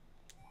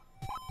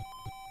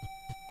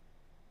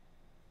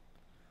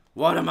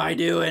 What am I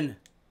doing?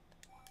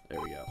 There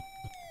we go.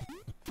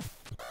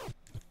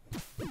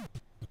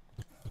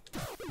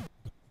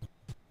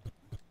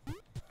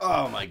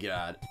 Oh my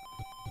god.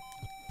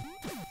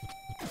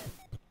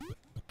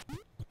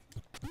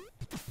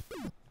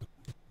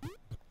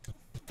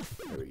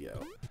 There we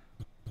go.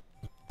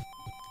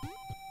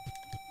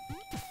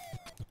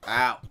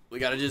 Ow. We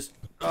gotta just...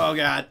 Oh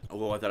god.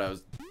 Oh, I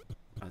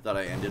thought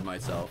I ended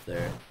myself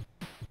there.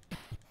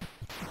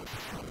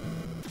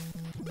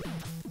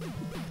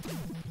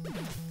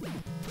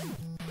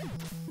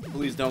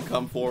 Please don't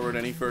come forward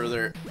any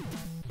further.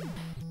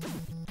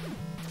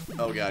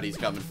 Oh god, he's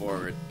coming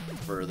forward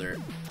further.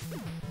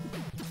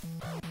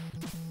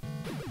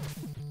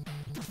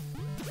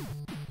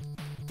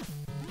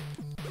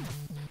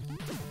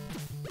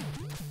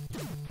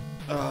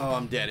 Oh,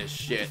 I'm dead as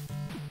shit.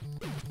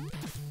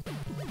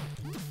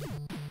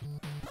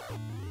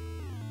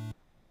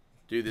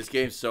 Dude, this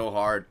game's so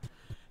hard.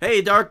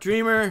 Hey, Dark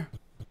Dreamer!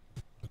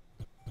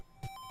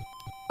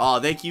 Oh,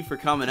 thank you for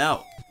coming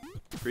out.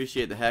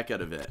 Appreciate the heck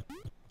out of it.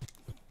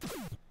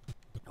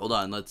 Hold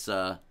on, let's,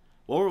 what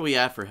were we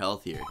at for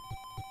health here?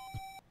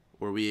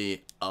 Were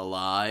we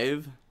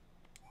alive?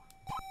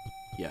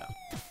 Yeah.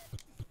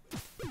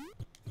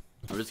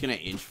 I'm just gonna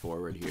inch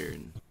forward here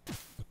and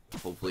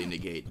hopefully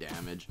negate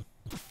damage.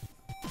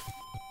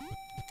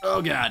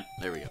 Oh god,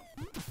 there we go.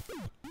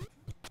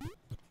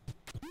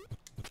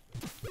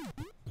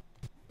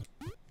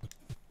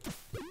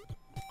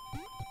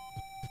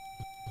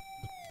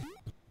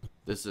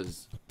 This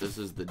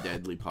is the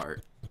deadly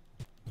part.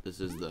 This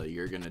is the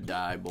you're gonna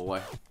die,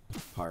 boy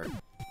part.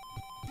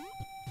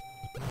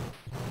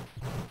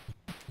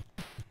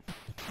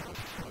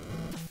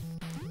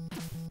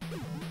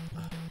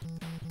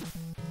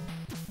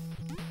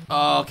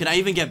 Oh, can I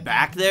even get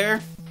back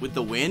there with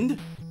the wind?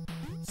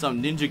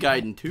 Some Ninja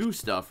Gaiden 2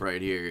 stuff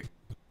right here.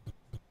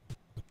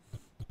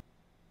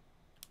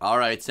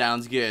 Alright,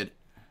 sounds good.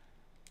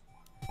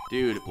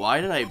 Dude,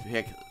 why did I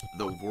pick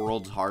the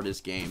world's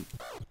hardest game?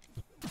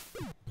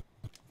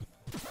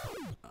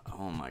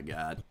 Oh my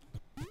god.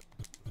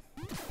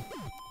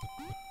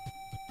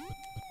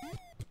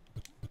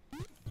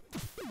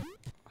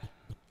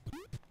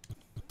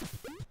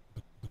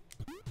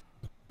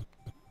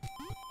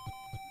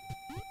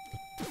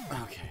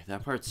 Okay,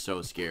 that part's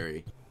so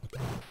scary.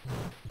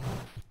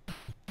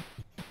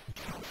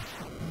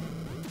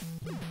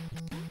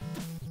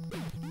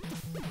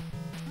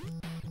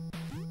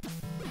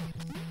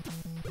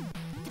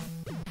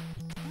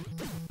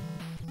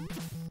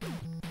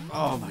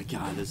 Oh my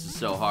god, this is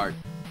so hard.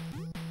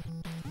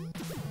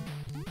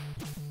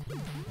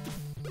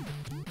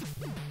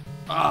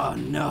 Oh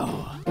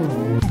no.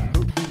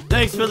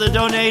 Thanks for the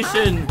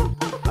donation.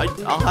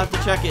 I'll have to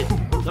check it.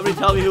 Somebody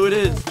tell me who it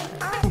is.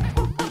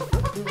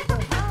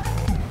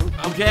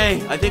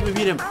 Okay, I think we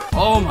beat him.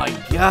 Oh my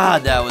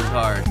god, that was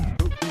hard.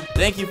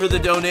 Thank you for the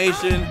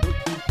donation.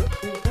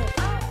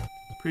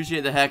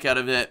 Appreciate the heck out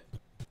of it.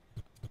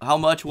 how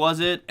much was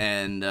it,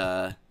 and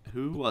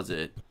who was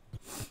it?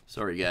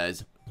 Sorry,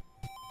 guys.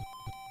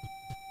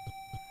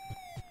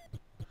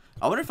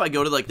 I wonder if I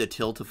go to, like, the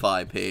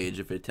Tiltify page,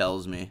 if it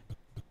tells me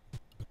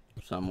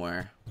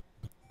somewhere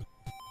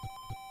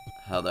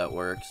how that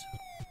works.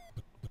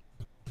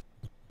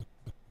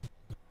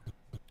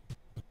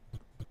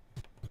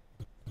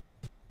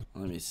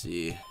 Let me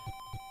see.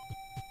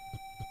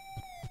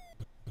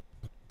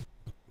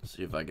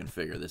 See if I can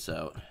figure this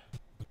out.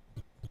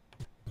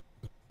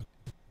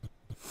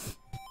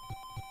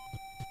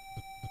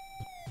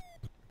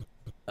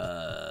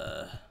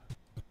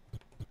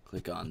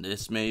 Click on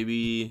this,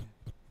 maybe.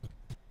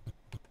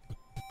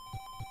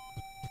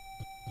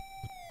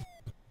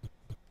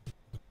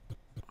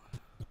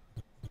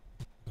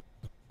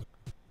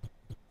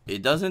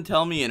 It doesn't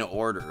tell me in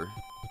order.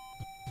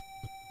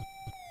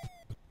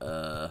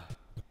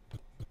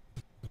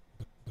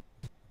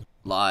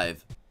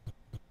 Live.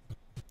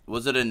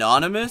 Was it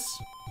anonymous?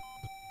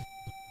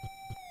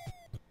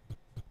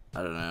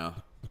 I don't know.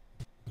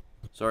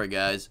 Sorry,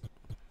 guys.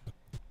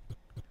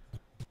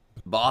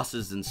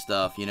 Bosses and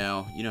stuff, you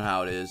know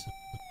how it is.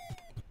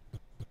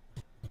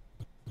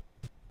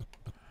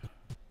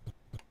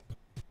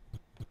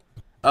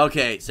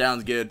 Okay,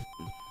 sounds good.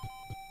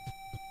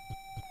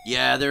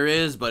 Yeah, there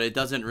is, but it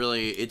doesn't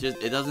really, it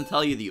doesn't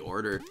tell you the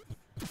order,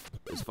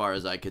 as far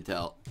as I could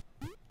tell.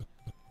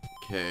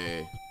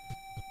 Okay.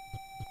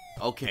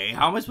 Okay,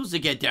 how am I supposed to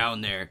get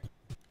down there?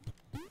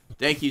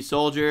 Thank you,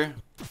 soldier,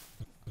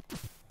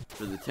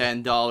 for the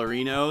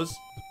 $10-inos.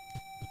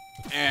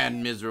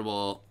 And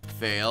miserable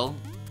fail.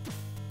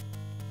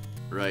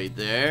 Right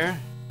there.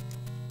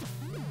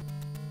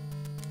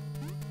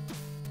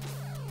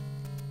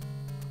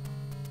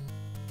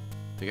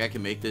 Think I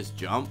can make this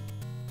jump?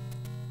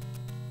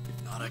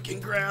 If not, I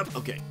can grab.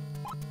 Okay.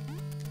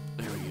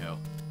 There we go.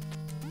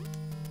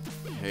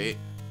 Okay.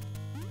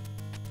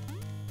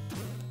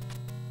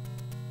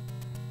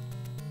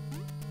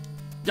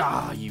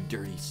 Ah, you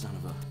dirty son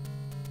of a...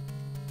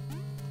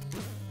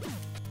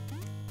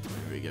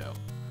 There we go.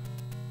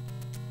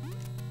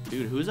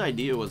 Dude, whose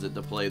idea was it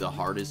to play the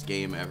hardest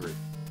game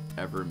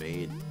ever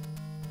made?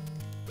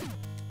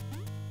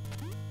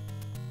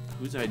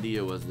 Whose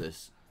idea was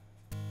this?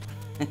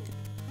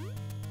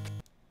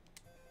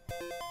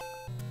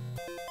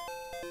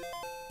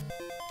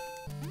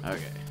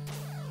 Okay.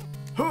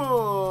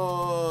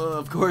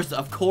 Oh, of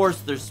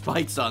course there's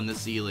spikes on the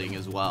ceiling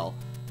as well.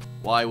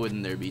 Why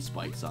wouldn't there be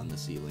spikes on the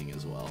ceiling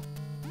as well?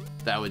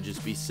 That would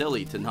just be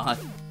silly to not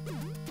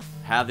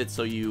have it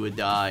so you would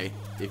die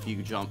if you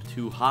jump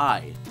too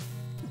high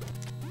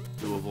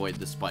to avoid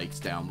the spikes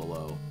down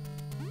below.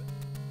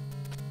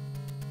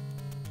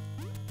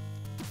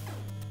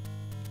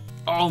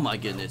 Oh my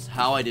goodness,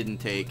 how I didn't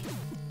take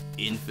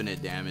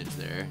infinite damage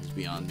there is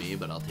beyond me,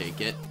 but I'll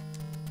take it.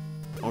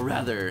 Or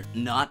rather,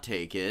 not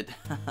take it.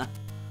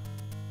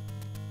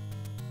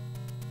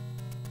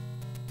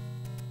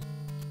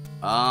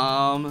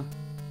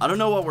 I don't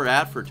know what we're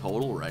at for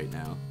total right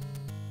now.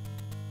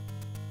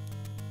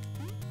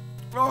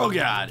 Oh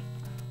god.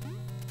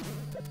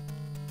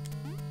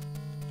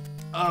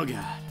 Oh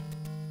god.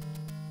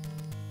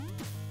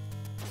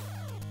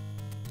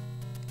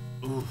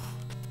 Oof.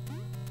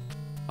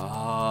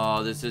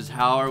 Oh, this is,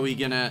 how are we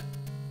gonna...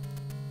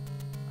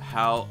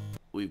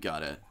 We've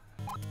got it.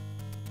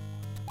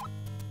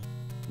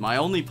 My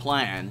only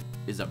plan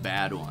is a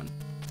bad one.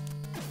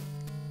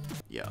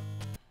 Yeah.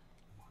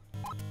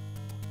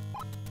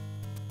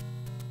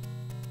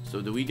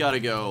 So do we gotta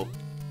go...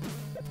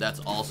 That's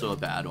also a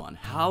bad one.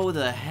 How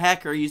the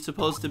heck are you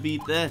supposed to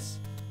beat this?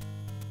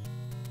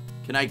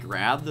 Can I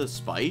grab the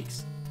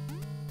spikes?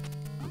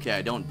 Okay,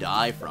 I don't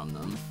die from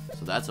them,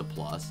 so that's a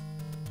plus.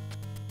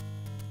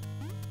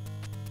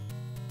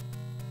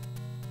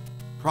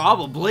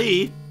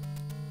 Probably.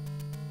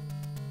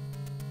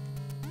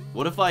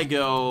 What if I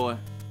go...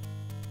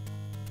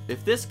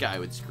 If this guy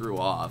would screw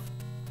off.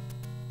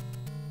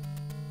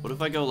 What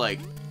if I go like...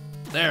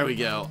 There we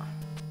go.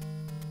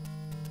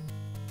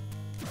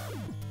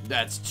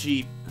 That's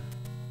cheap.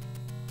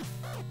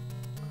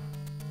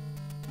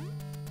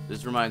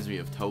 This reminds me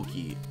of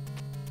Toki,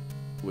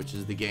 which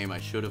is the game I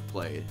should have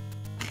played.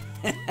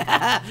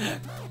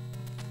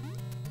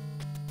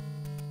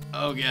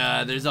 Oh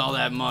god, there's all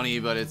that money,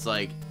 but it's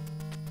like,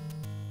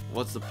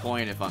 what's the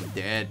point if I'm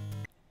dead?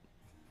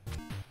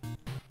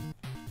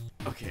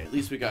 Okay, at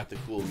least we got the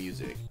cool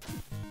music.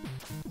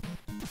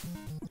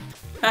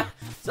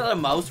 Is that a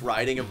mouse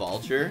riding a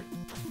vulture?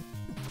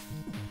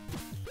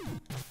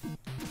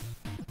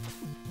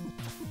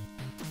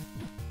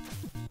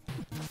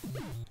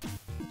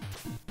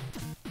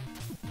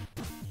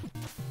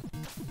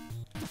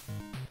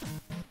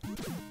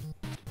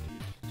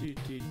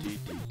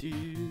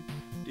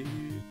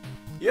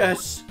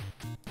 Yes!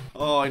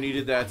 Oh, I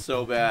needed that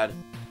so bad.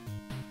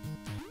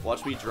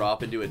 Watch me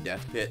drop into a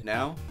death pit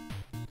now.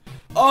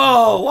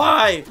 Oh,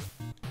 why?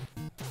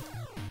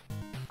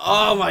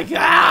 Oh my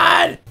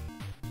god!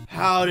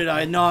 How did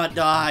I not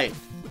die?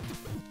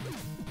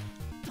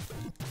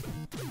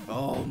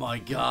 Oh my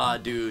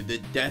god, dude. The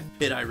death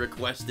pit I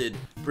requested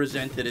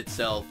presented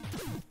itself.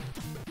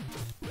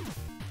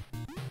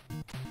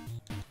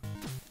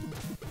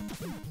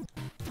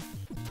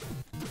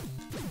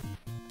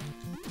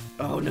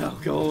 Oh no,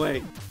 go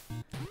away.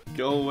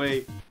 Go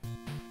away.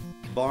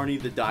 Barney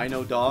the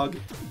Dino Dog.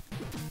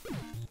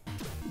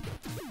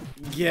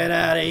 Get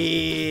out of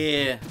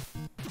here.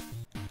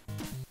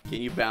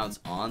 Can you bounce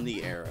on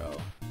the arrow?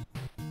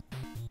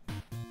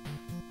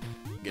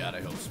 God,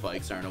 I hope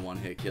spikes aren't a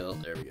one-hit kill.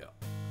 There we go.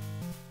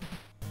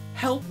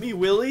 Help me,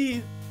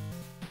 Willy!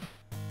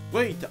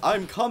 Wait,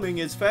 I'm coming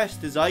as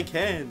fast as I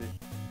can.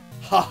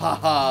 Ha ha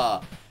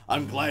ha!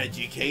 I'm glad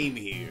you came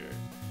here.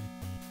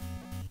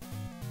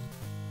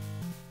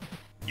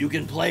 You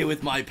can play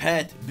with my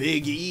pet,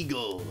 Big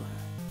Eagle.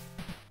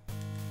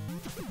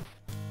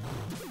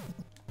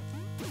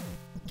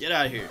 Get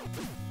out of here.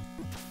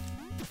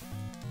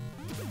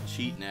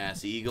 Cheating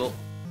ass eagle.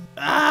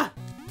 Ah!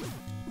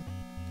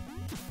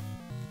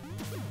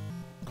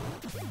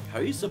 How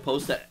are you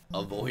supposed to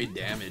avoid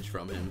damage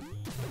from him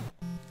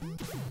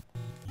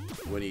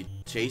when he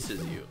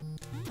chases you?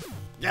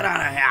 Get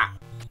out of here!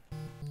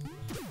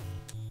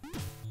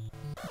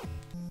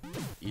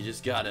 You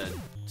just gotta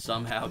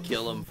somehow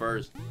kill him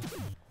first.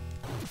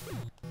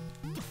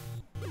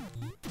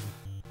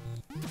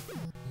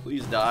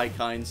 Please die,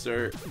 kind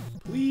sir.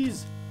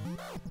 Please.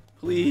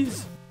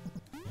 Please.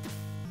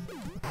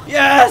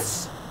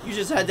 Yes! You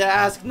just had to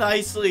ask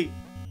nicely.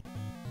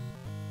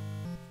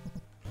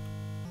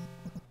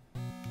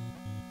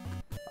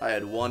 I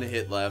had one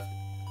hit left.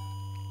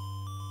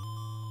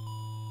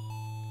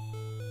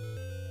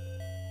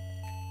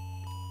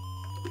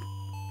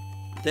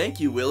 Thank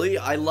you, Willy.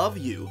 I love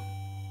you.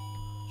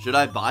 Should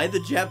I buy the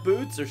jet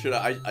boots or should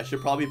I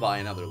should probably buy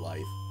another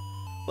life.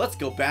 Let's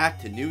go back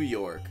to New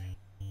York.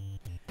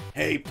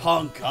 Hey,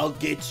 punk, I'll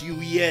get you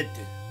yet.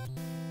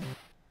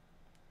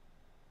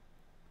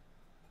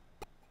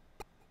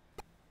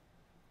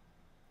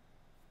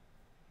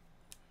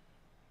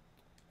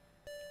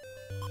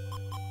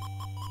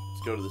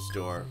 Let's go to the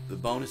store. The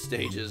bonus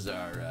stages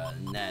are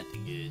not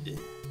good.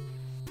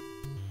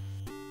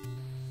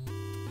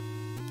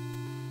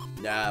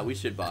 Nah, we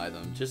should buy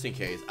them, just in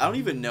case. I don't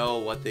even know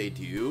what they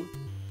do,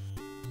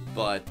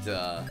 but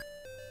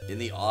in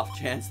the off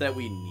chance that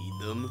we need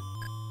them.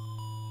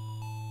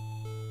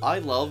 I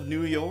love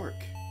New York.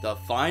 The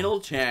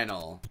final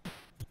channel.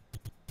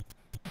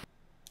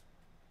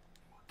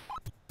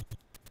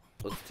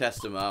 Let's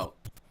test them out.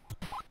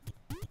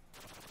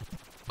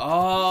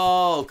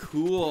 Oh,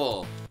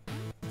 cool.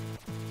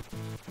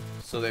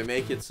 So they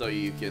make it so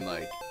you can,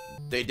 like...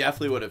 They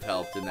definitely would have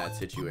helped in that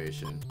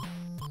situation.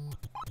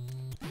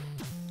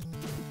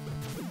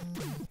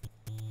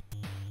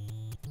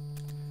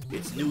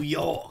 It's New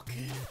York.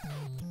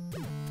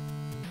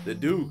 The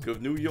Duke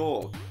of New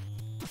York.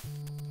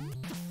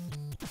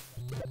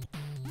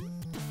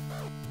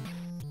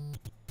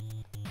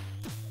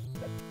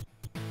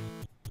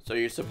 So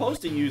you're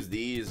supposed to use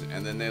these,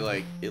 and then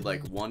they it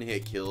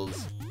one-hit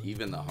kills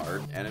even the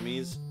hard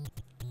enemies.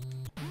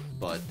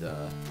 But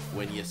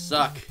when you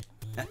suck,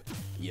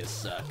 you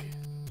suck.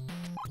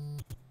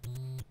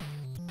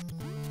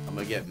 I'm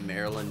gonna get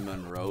Marilyn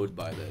Monroe'd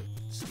by the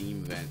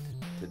steam vent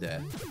to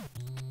death.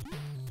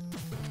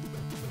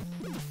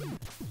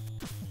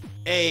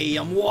 Hey,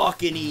 I'm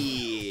walking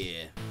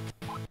here.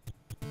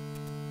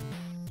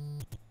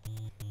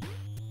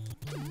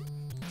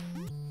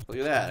 Look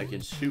at that, I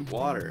can shoot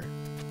water.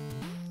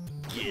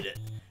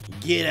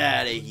 Get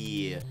out of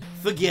here.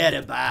 Forget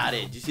about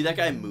it. Did you see that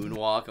guy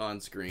moonwalk on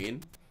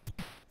screen?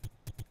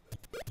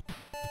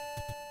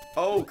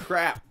 Oh,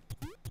 crap.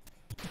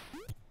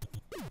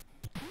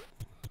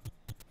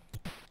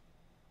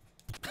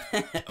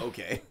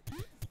 Okay.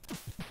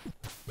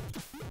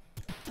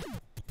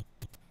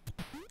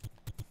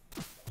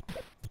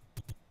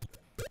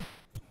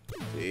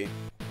 See?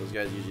 Those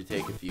guys usually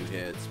take a few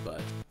hits,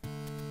 but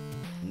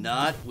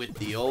not with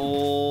the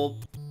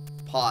old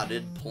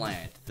potted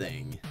plant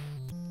thing.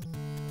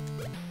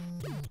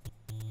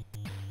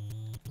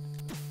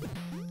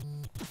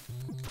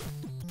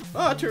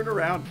 Ah, turn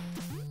around.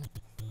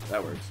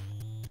 That works.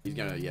 He's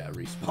gonna, yeah,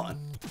 respawn.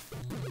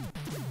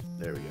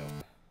 There we go.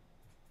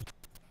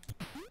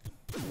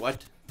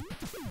 What?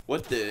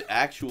 What the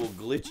actual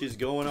glitch is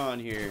going on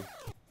here?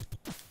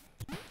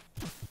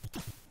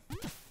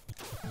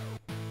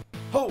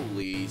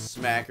 Holy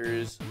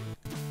smackers.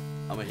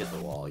 I'm gonna hit the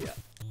wall, yeah.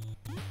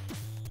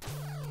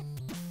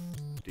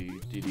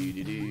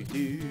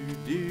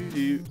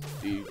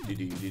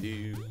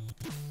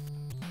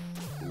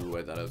 Ooh,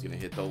 I thought I was gonna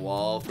hit the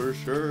wall for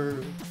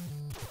sure.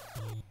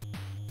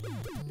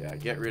 Yeah,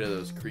 get rid of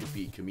those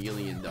creepy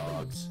chameleon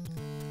dogs.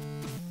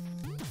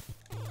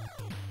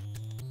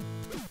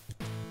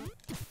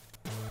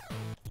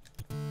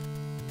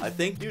 I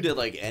think due to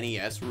like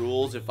NES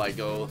rules, if I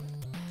go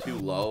too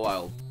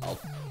low, I'll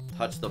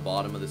touch the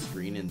bottom of the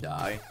screen and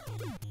die.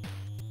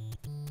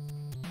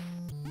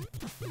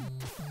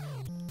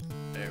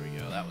 There we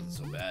go, that wasn't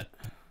so bad.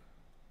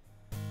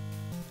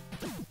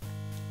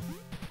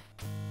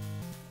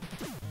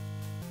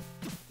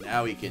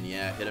 Now we can,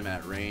 yeah, hit him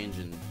at range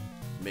and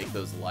make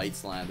those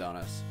lights land on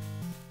us.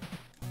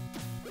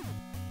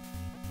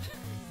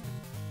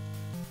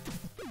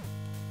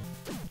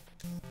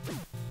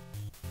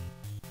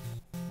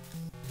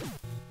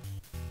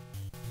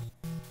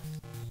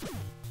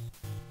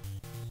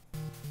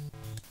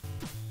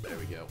 There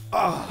we go.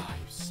 Oh,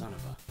 you son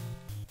of a...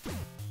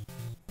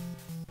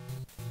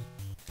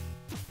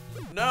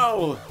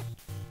 No!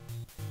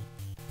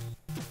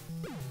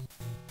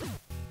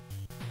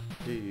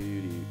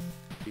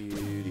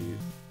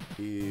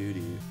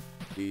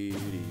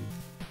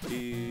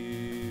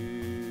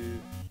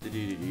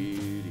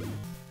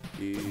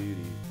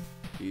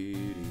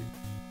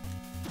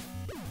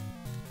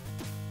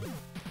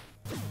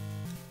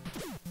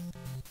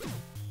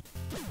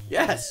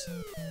 Yes!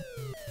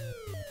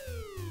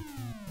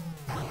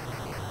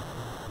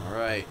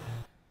 Alright.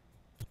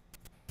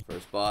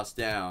 First boss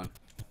down.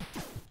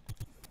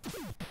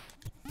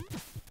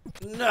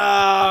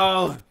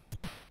 No!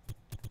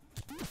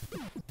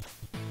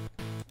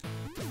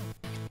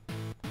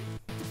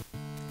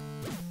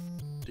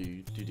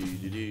 Do.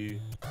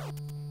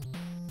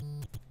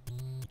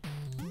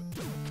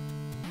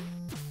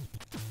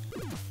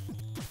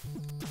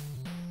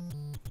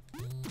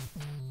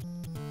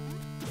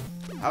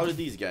 How did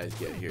these guys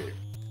get here?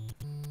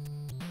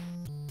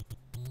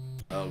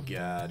 Oh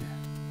god.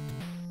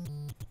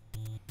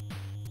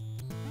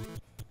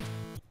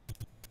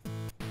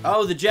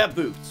 Oh, the jet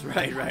boots.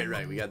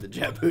 Right. We got the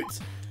jet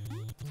boots.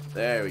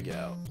 There we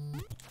go.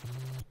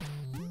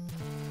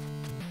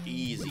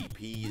 Easy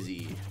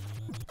peasy.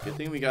 Good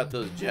thing we got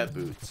those jet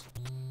boots.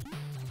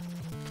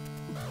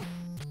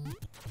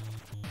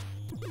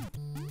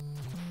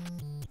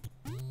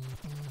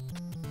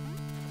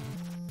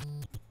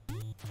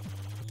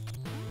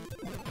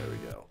 There we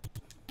go.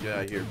 Get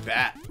out of here,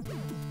 bat.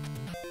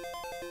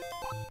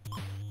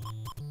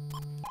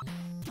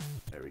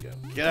 There we go.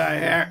 Get out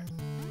of here.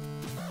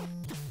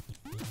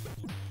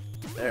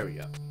 There we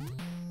go.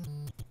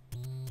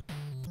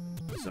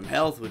 Some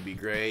health would be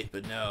great,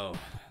 but no.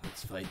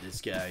 Let's fight this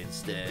guy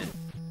instead.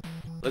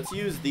 Let's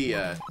use the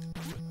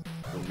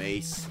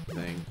mace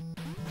thing.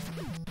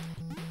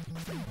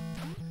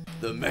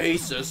 The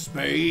mace of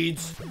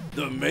spades!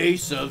 The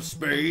mace of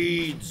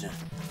spades!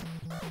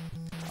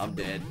 I'm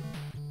dead.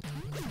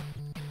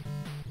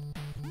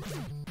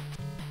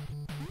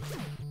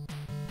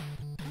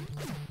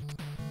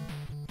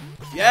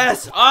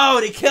 Yes! Oh,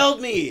 and he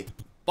killed me!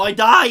 By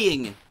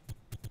dying!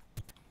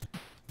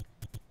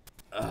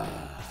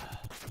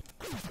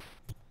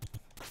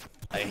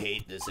 I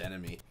hate this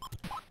enemy.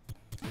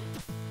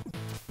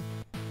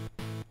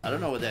 I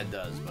don't know what that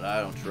does, but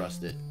I don't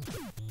trust it.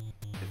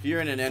 If you're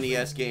in an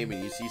NES game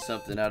and you see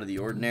something out of the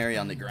ordinary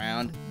on the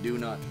ground, do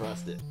not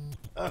trust it.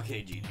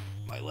 Okay, GG.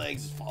 My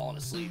legs is falling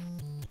asleep.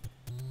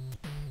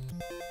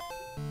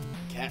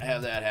 Can't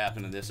have that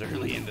happen this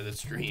early into the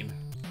stream.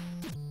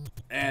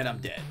 And I'm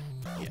dead.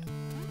 Yeah.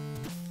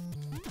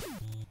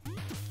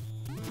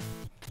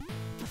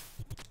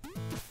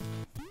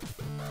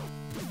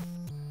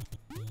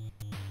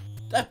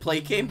 That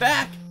plate came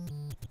back!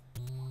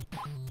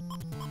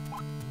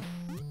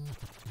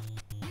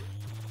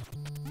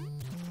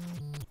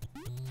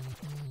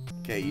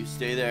 Okay, you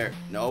stay there.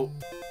 Nope.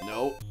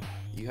 Nope.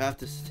 You have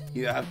to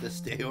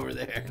stay over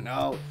there.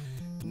 No.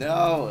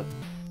 No.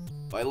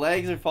 My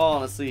legs are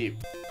falling asleep.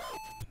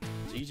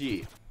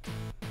 GG.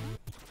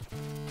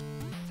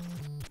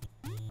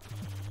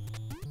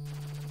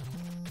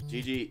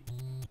 GG.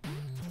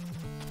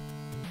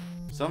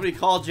 Somebody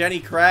call Jenny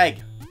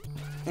Craig.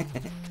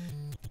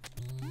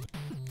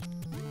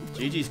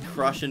 GG's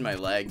crushing my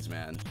legs,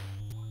 man.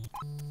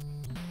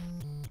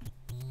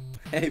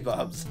 Hey,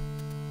 Bubs.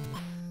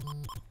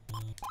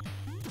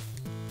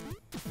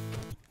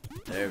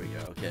 There we go,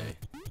 okay.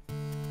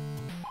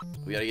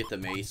 We gotta get the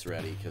mace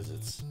ready, because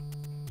it's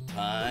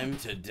time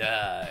to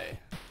die.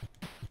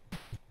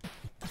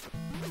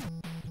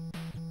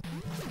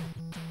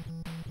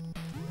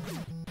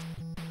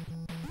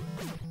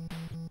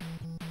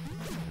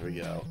 Here we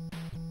go.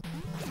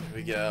 Here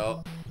we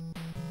go.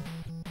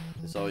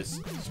 This always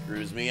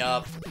screws me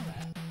up.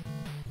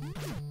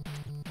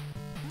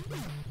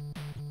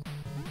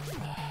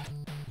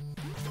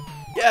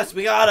 Yes,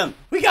 we got him!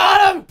 We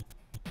got him!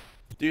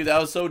 Dude, that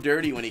was so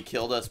dirty when he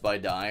killed us by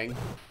dying.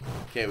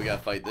 Okay, we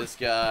gotta fight this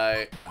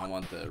guy. I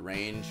want the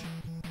range.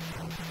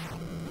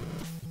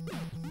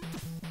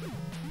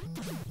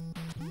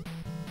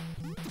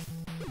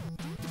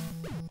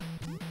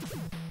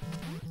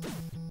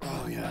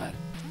 Oh, God.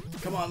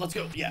 Come on, let's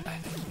go. Yeah,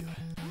 thank you.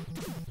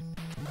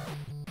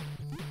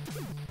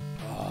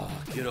 Oh,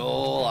 good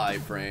old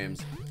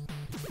iframes.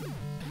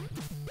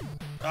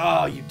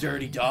 Oh, you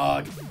dirty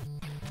dog.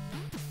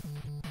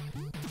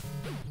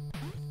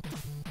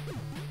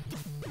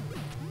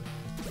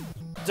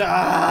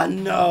 Ah,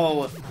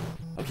 no.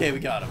 Okay, we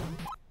got him.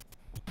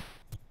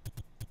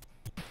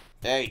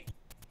 Hey.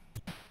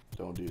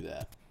 Don't do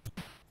that.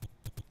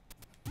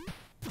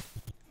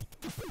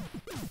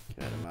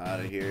 Get him out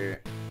of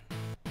here.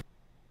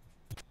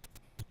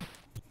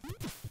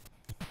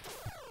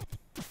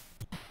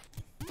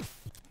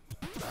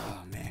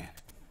 Oh, man.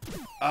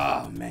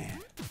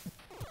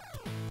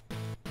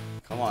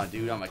 Come on,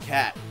 dude, I'm a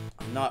cat.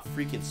 I'm not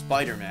freaking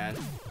Spider-Man.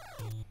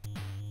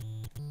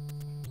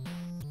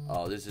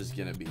 Oh, this is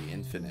gonna be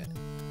infinite.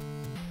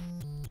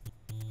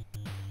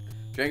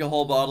 Drank a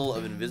whole bottle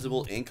of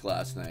invisible ink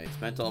last night.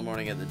 Spent all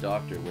morning at the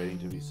doctor waiting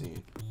to be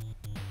seen.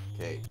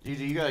 Okay,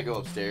 Gigi, you gotta go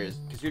upstairs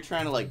because you're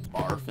trying to like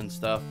barf and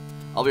stuff.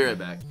 I'll be right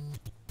back.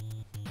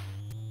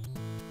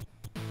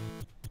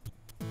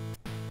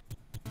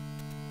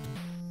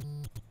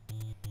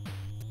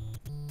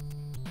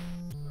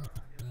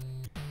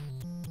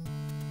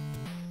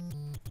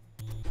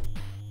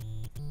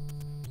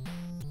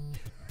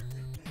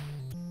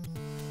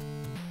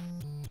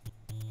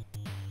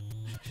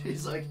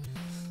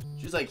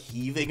 She's like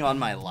heaving on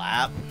my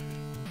lap.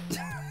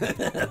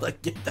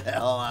 Like, get the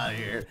hell out of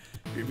here.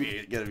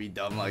 You're gonna be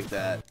dumb like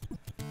that.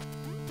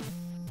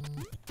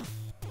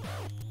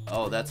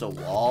 Oh, that's a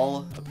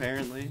wall,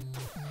 apparently.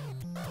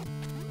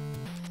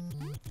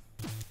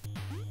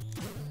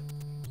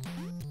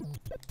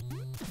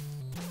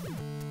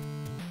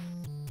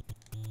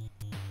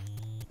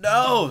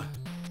 No!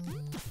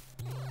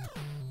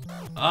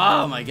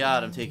 Oh my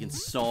god, I'm taking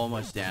so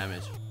much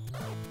damage.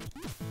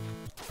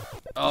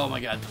 Oh my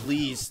god,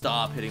 please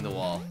stop hitting the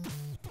wall.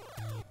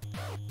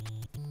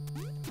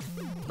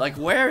 Like,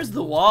 where's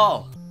the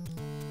wall?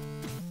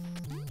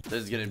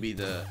 This is gonna be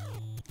the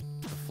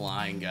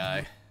flying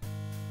guy.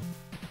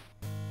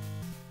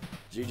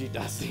 Gigi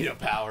does need a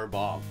power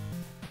bomb.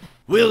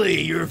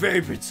 Willie, you're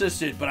very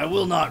persistent, but I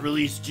will not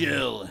release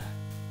Jill.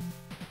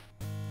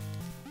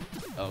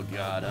 Oh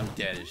god, I'm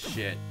dead as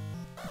shit.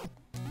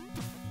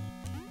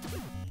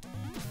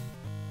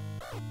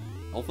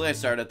 Hopefully I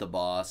start at the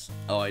boss.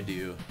 Oh, I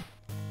do.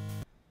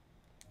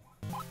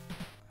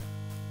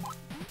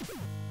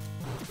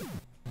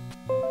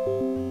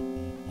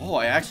 Oh,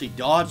 I actually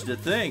dodged a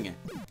thing.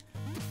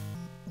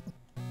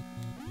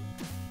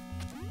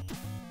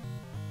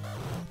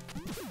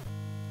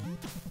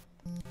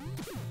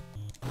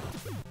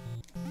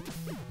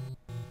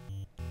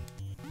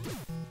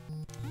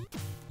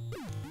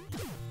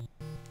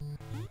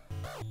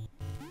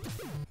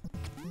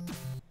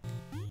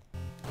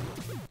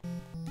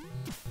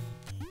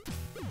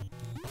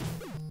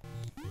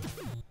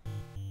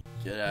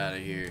 Get out of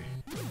here.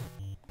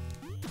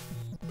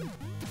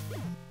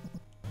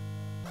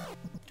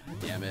 God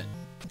damn it.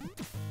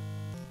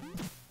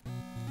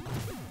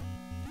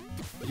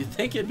 You'd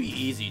think it'd be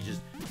easy,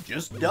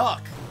 just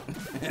duck.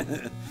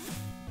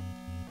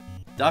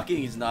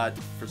 Ducking is not,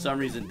 for some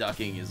reason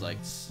ducking is like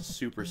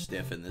super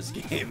stiff in this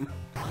game.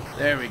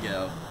 There we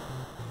go.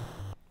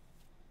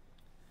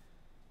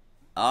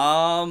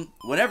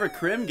 Whenever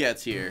Krim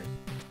gets here.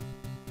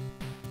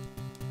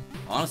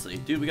 Honestly,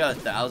 dude, we got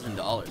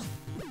 $1,000.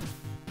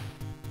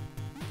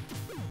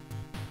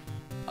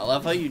 I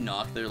love how you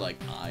knock their, like,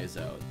 eyes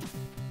out.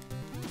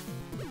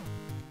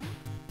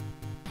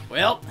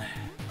 Well.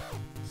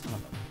 Son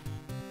of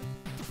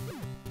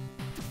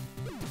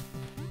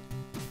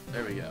a...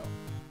 There we go.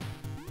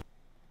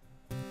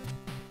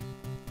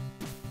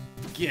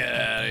 Get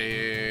out of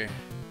here.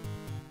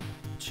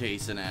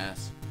 Chasing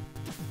ass.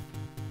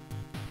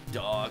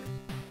 Dog.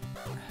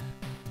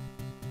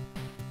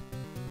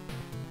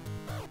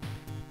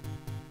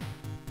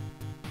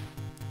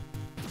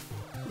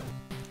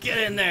 Get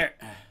in there.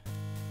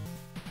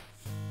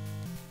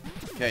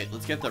 Okay,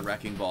 let's get the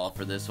wrecking ball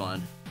for this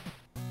one.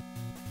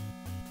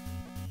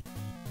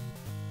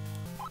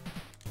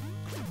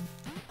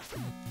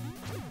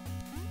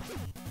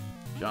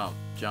 Jump,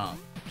 jump,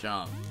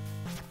 jump.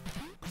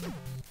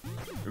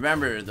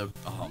 Remember the...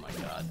 Oh my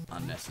god,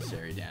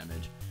 unnecessary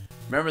damage.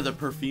 Remember the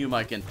perfume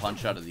I can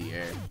punch out of the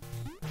air.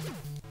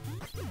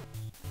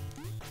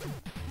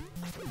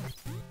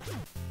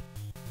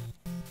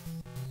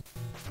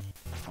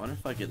 I wonder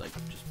if I could, like,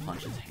 just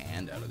punch his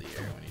hand out of the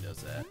air when he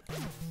does that.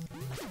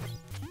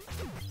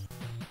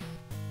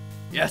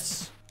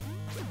 Yes!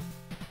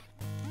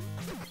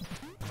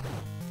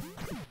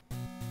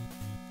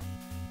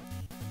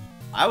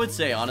 I would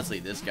say, honestly,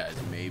 this guy's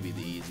maybe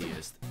the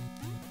easiest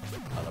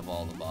out of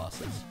all the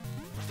bosses.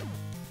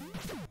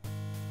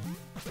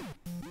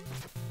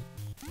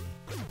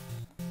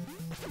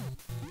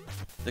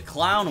 The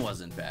clown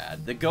wasn't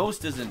bad. The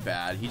ghost isn't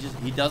bad.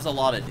 He does a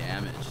lot of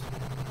damage.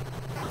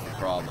 That's the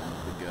problem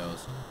with the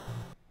ghost.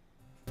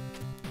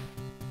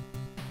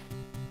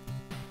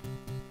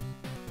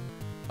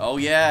 Oh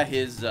yeah,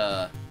 his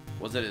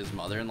was it his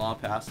mother-in-law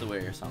passed away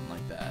or something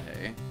like that,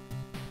 hey?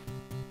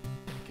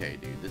 Okay,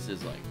 dude, this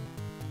is like...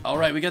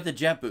 Alright, we got the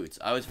jet boots.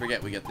 I always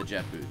forget we got the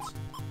jet boots.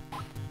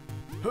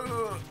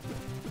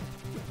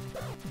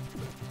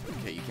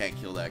 Okay, you can't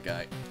kill that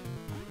guy.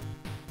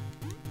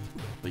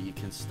 But you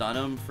can stun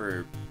him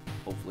for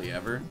hopefully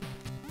ever.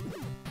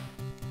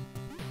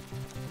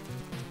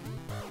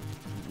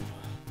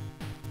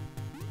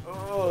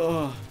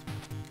 Oh.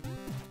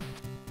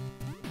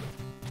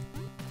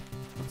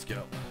 Let's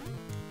go.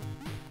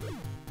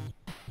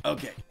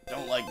 Okay,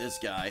 don't like this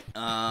guy.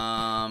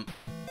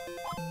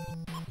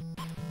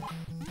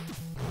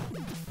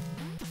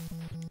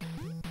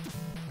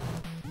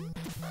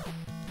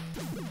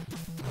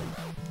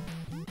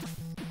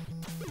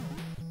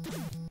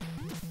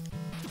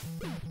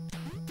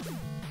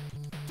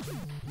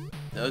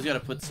 They always gotta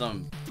put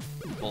some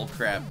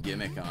bullcrap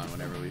gimmick on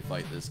whenever we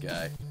fight this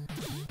guy.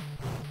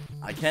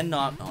 I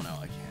cannot. Oh no,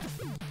 I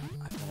can't.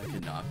 I thought I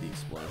could knock the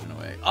explosion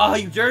away. Oh,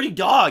 you dirty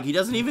dog! He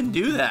doesn't even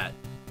do that.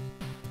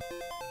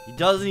 He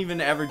doesn't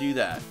even ever do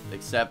that,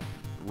 except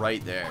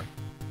right there.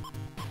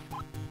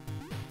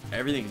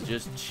 Everything's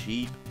just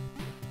cheap.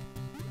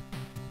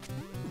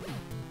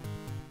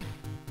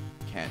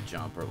 Can't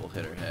jump or we'll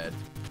hit her head.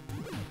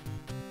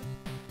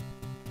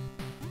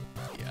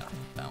 Yeah,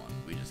 that one.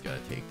 We just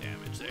gotta take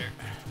damage there.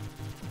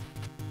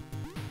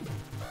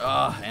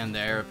 Oh, and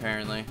there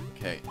apparently.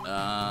 Okay,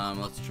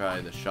 let's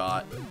try the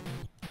shot.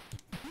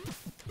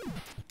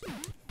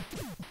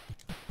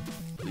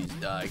 Please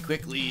die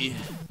quickly.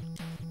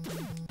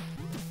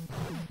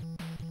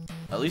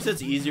 At least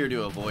it's easier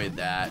to avoid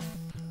that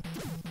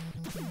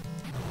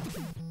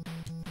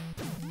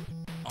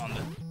on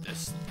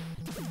this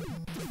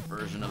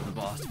version of the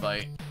boss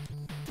fight.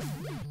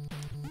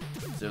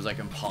 So it was like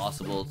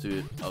impossible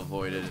to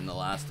avoid it in the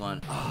last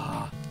one.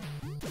 Ah.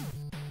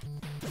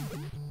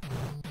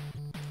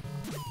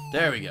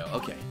 There we go.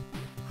 Okay.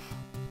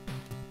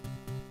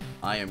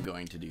 I am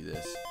going to do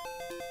this.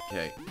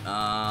 Okay.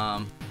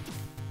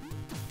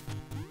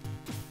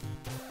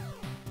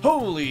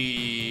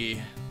 Holy.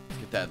 Let's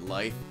get that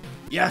life.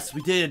 Yes,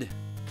 we did.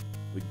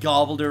 We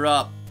gobbled her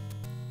up.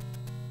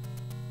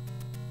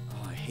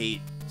 Oh, I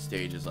hate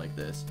stages like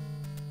this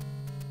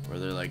where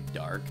they're like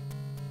dark.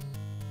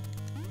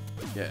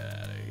 Get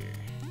out of here.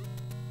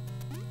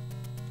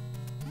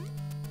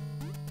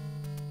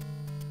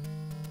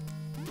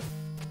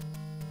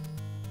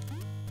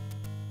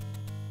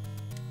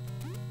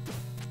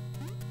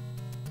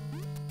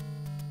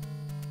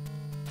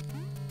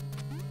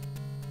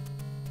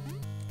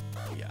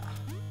 Yeah.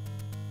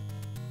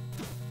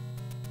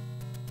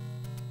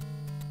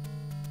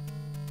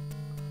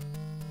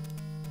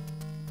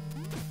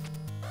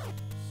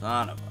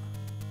 Son of a.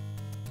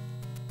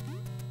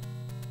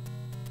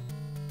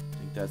 I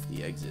think that's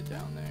the exit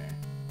down there.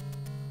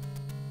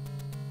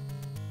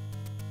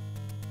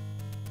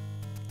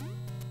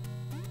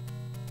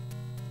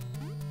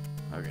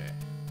 Okay.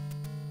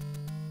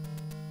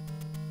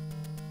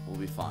 We'll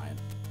be fine.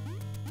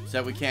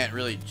 Except we can't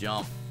really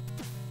jump.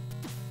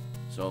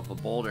 So if a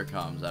boulder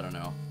comes, I don't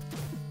know.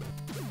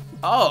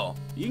 Oh!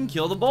 You can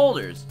kill the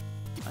boulders!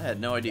 I had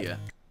no idea.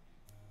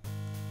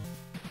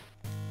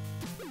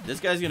 This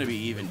guy's gonna be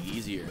even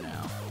easier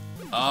now.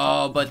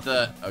 Oh, but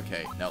the...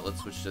 Okay, now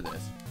let's switch to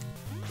this.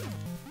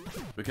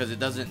 Because it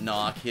doesn't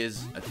knock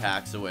his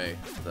attacks away,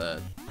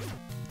 the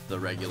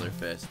regular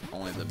fist.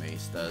 Only the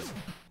mace does.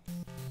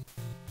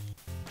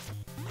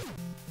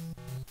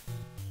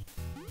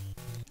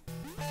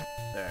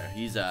 There,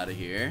 he's out of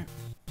here.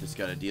 Just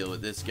gotta deal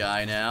with this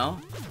guy now.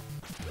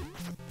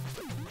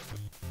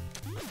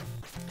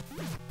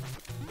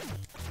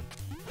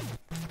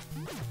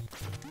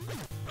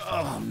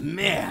 Oh,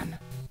 man!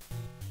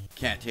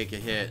 Can't take a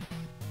hit.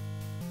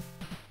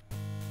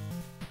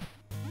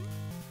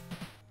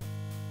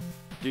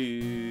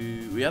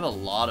 Dude, we have a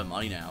lot of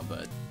money now,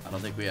 but I don't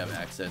think we have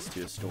access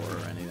to a store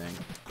or anything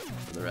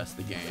for the rest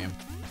of the game.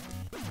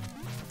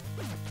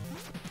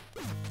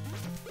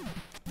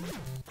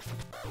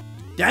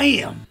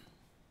 Damn!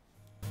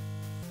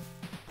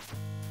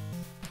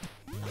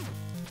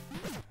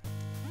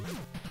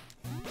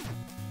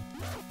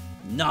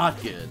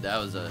 Not good. That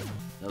was a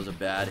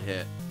bad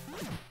hit.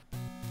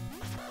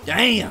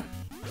 Damn!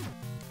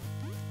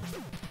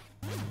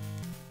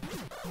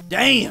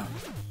 Damn!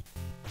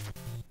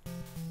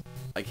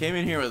 I came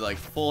in here with like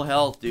full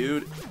health,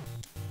 dude.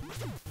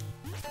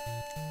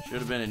 Should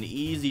have been an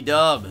easy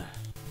dub.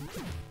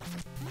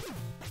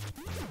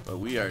 But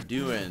we are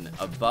doing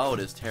about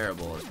as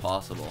terrible as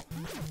possible.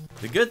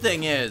 The good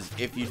thing is,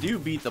 if you do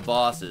beat the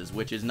bosses,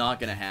 which is not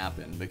going to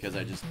happen because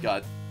I just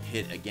got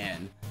hit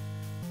again,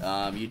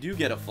 you do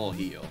get a full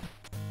heal.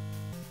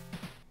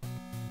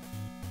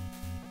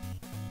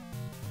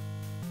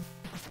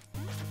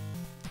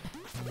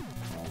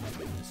 Oh my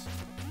goodness.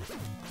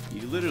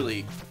 You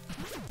literally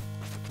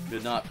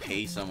could not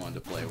pay someone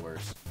to play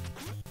worse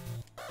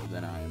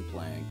than I am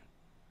playing.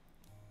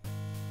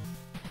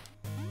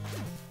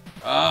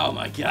 Oh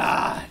my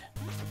god!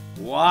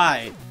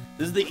 Why?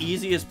 This is the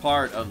easiest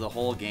part of the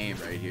whole game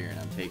right here, and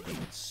I'm taking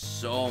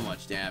so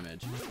much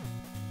damage.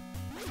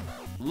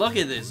 Look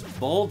at this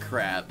bull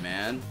crap,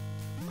 man.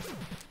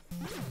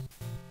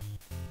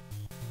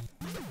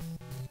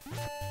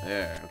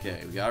 There,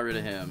 okay, we got rid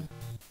of him.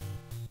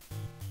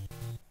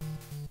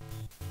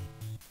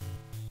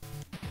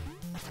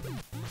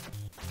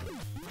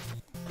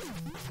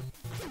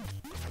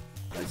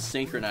 My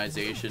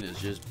synchronization is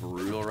just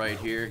brutal right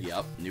here.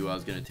 Yep, knew I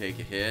was gonna take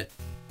a hit.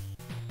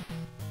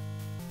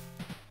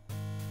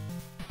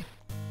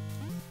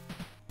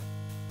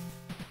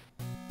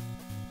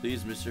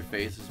 Please, Mr.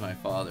 Face is my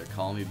father.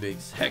 Call me Big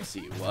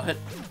Sexy. What?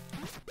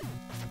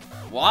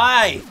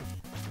 Why?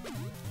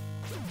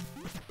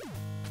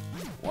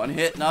 One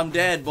hit and I'm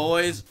dead,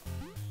 boys.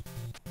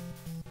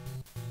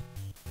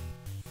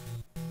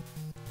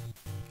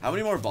 How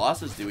many more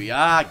bosses do we?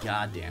 Ah,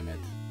 god damn it.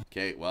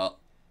 Okay, well,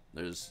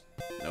 There's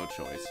no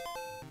choice.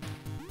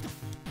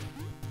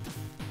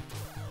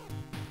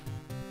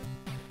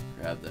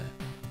 Grab the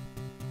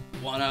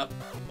 1-up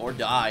or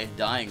die.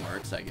 Dying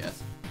works, I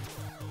guess.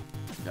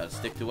 Gotta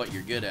stick to what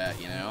you're good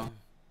at, you know?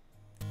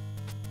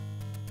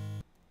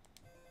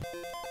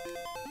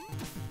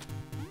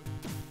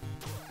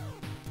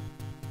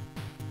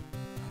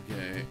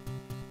 Okay.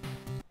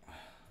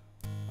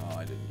 Oh,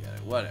 I didn't get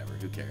it. Whatever,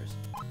 who cares?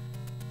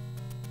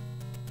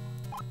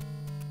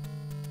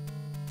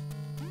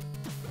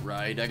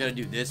 Right, I gotta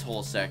do this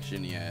whole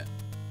section yet.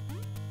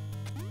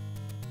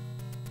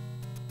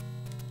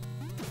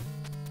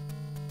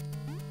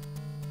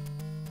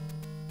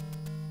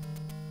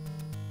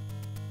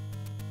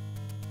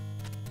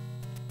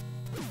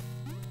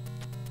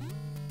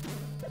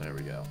 There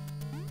we go.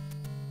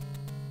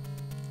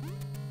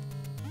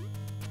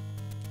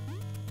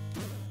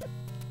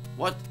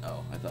 What?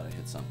 Oh, I thought I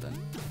hit something.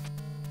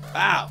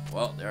 Ow!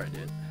 Well, there I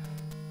did.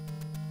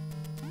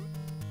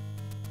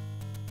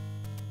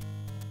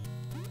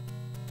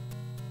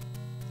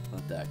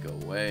 Let that go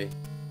away.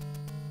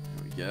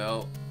 There we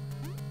go.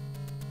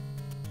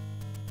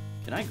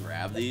 Can I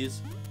grab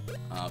these?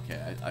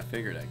 Okay, I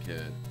figured I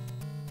could.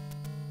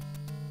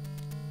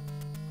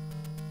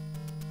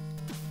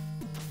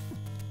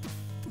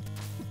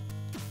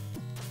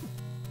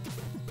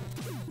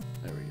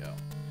 There we go.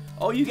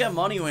 Oh, you get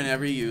money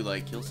whenever you,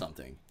 like, kill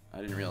something.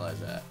 I didn't realize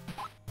that.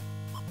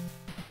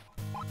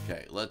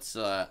 Okay, let's,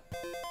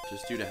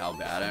 just due to how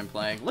bad I'm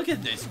playing. Look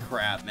at this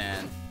crap,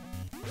 man.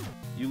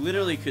 You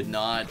literally could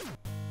not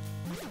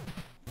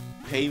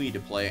pay me to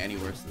play any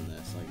worse than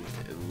this. Like,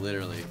 it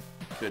literally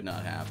could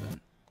not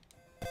happen.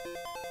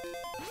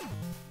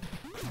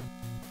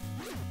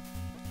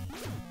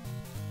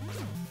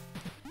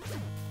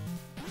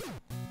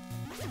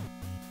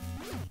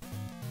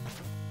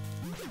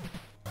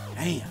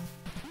 Damn.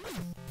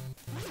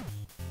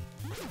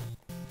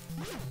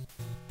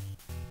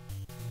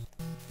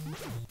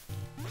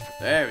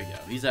 There we go.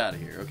 He's out of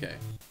here. Okay.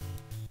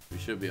 We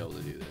should be able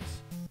to do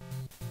this.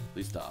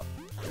 Please stop.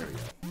 There we go.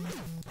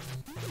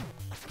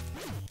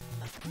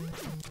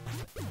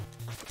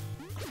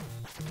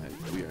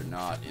 We are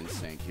not in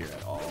sync here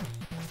at all.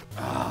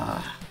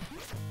 Ah.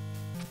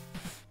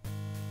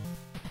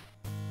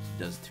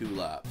 He does 2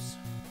 laps.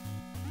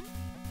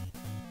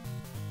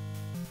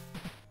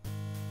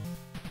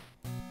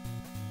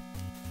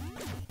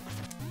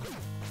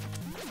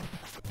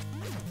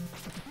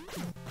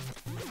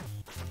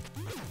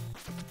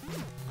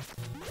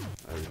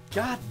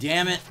 God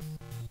damn it.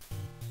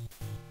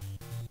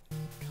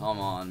 Come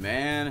on,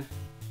 man.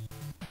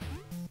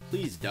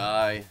 Please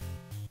die.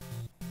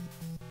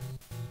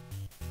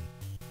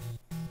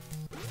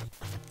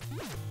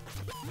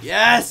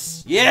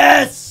 Yes!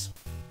 Yes!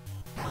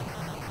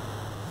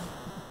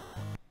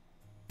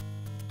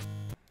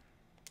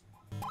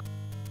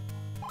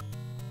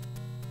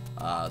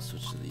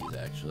 Switch to these,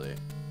 actually.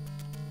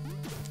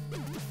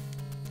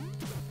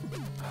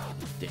 Oh,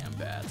 the damn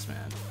bats,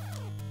 man.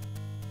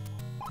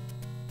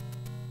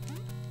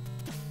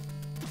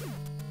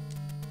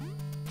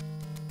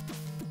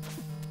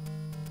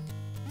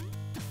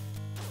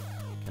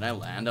 Can I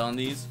land on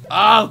these?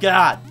 Oh,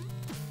 God!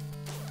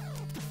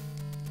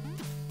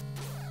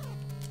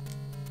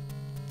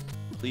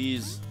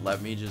 Please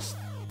let me just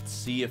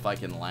see if I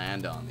can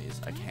land on these.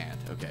 I can't.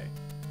 Okay.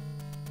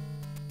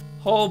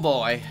 Oh,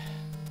 boy.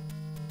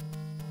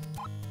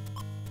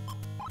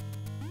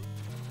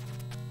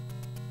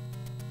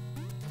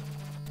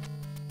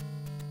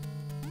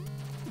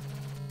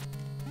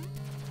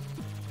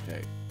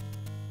 Okay.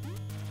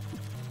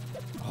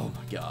 Oh,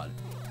 my God.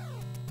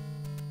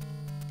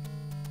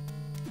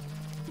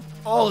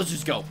 Oh, let's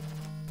just go.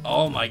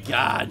 Oh my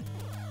God.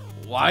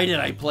 Why did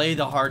I play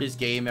the hardest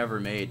game ever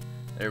made?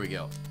 There we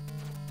go.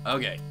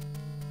 Okay.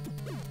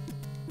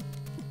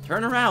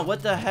 Turn around.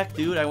 What the heck,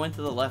 dude? I went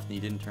to the left and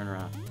you didn't turn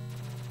around.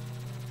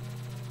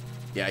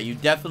 Yeah, you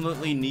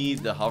definitely need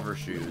the hover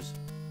shoes.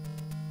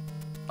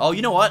 Oh,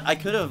 you know what? I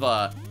could have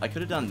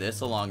done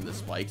this along the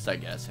spikes, I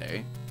guess,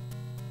 hey?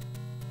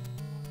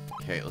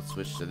 Okay, let's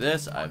switch to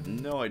this. I have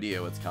no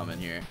idea what's coming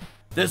here.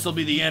 This'll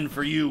be the end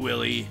for you,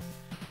 Willie.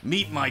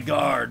 Meet my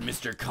guard,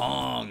 Mr.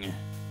 Kong.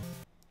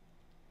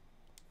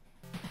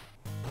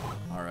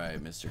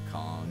 Alright, Mr.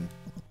 Kong.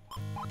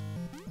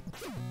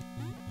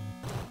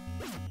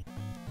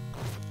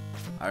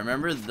 I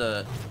remember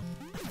the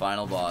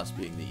final boss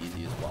being the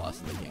easiest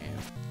boss in the game.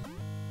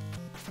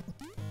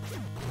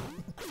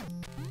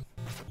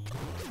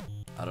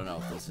 I don't know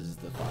if this is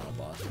the final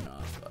boss or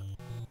not, but...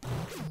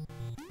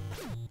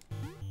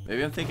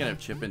 Maybe I'm thinking of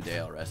Chip and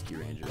Dale Rescue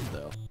Rangers,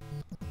 though.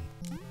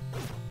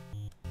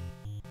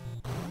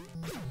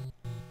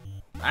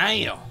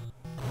 Damn!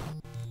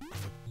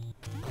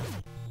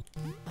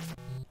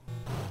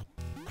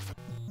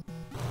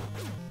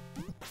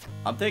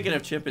 I'm thinking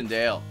of Chip and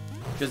Dale.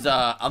 Because,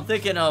 I'm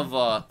thinking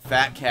of,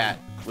 Fat Cat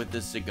with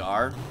this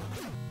cigar.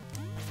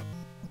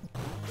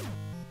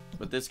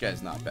 But this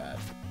guy's not bad.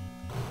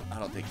 I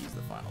don't think he's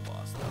the final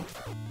boss, though.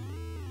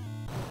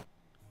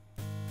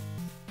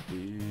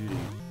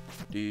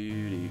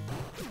 Do, do,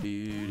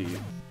 do,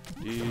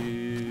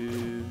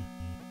 do.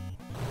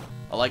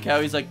 I like how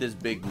he's like this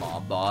big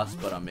mob boss,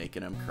 but I'm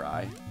making him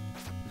cry.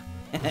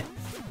 I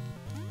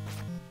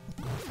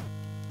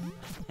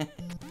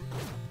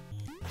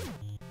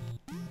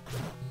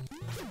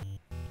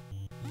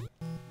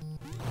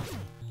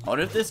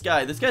wonder if this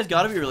guy's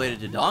got to be related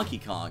to Donkey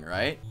Kong,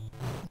 right?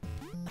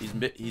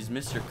 He's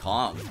Mr.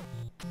 Kong.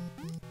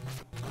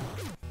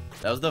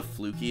 That was the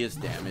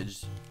flukiest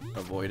damage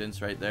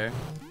avoidance right there.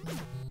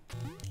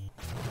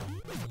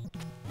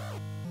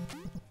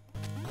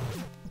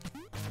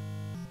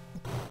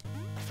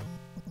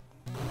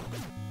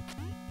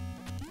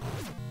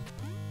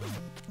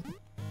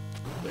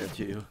 There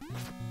too.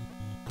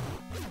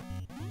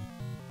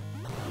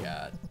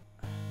 Yeah.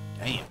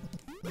 Damn.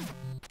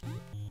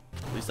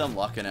 At least I'm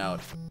lucking out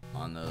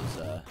on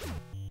those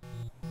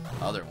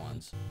other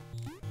ones.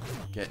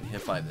 Getting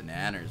hit by the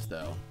nanners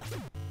though.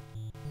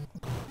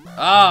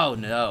 Oh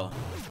no.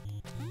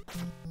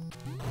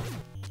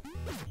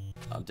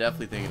 I'm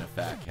definitely thinking of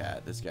Fat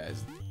Cat. This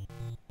guy's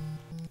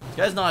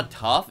not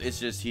tough. It's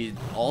just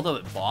all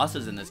the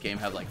bosses in this game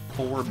have like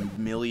 4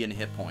 million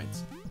hit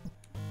points.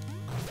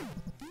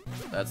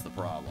 That's the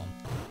problem.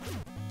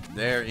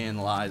 Therein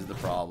lies the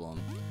problem.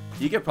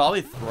 You could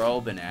probably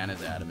throw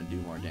bananas at him and do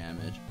more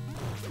damage.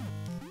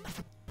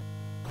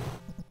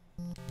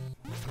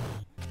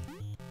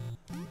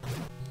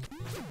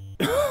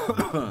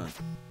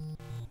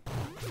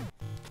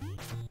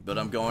 But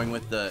I'm going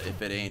with the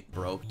if it ain't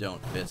broke,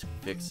 don't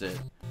fix it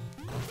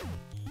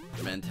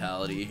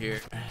mentality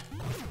here. I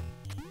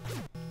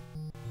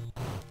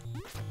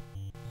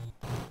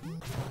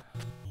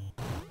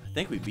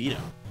think we beat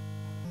him.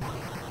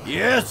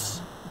 Yes!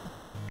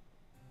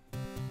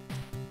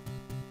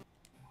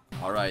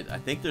 Alright, I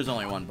think there's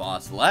only one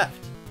boss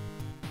left.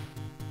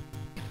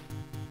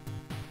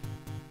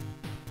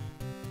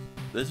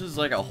 This was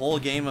like a whole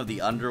game of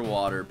the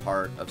underwater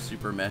part of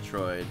Super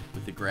Metroid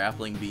with the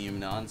grappling beam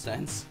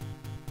nonsense.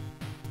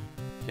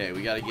 Okay,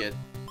 we gotta get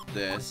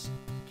this.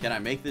 Can I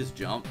make this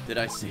jump? Did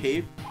I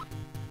save?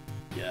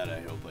 God,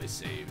 I hope I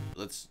saved.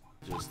 Let's,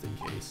 just in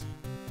case.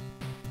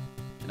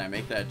 Can I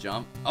make that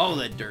jump? Oh,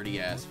 that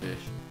dirty ass fish.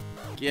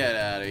 Get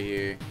out of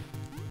here.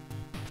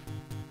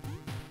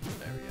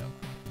 There we go.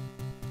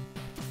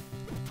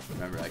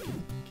 Remember, I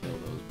can kill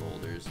those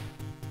boulders.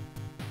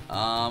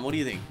 What do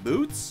you think?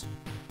 Boots?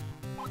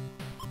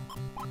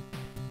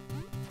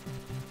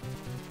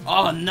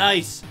 Oh,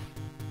 nice!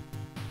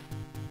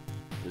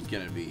 There's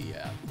gonna be,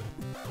 yeah.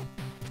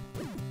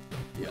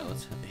 Yeah,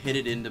 let's hit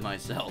it into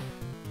myself.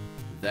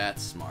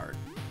 That's smart.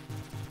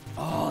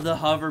 Oh, the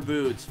hover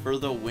boots for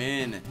the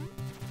win.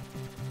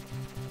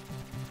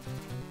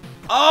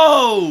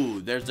 Oh!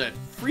 There's a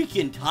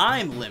freaking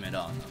time limit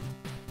on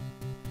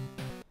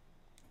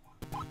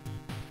them.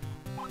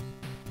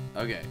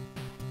 Okay.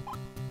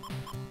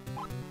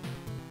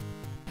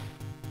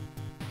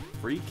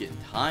 Freaking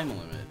time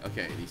limit.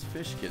 Okay, these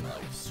fish can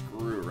like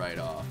screw right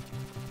off.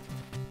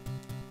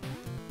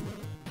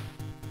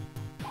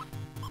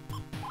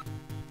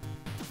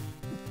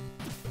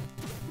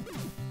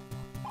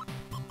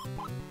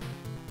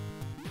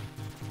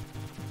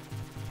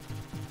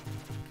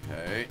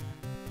 Okay.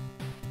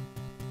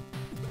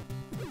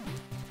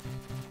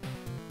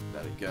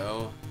 Let it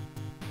go.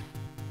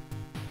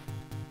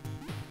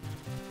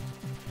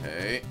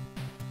 Okay.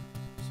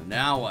 So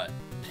now what?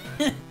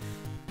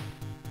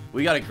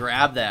 We gotta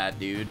grab that,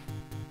 dude.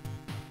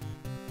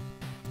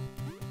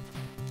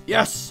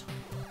 Yes!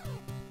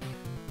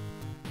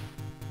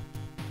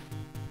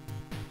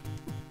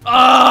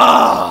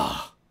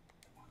 Ah!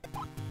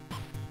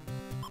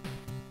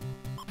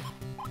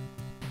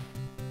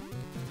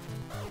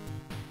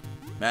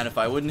 Man, if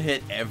I wouldn't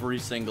hit every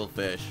single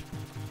fish,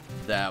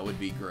 that would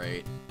be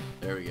great.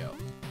 There we go.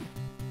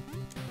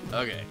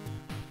 Okay.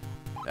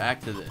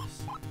 Back to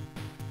this.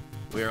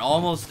 We are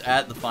almost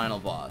at the final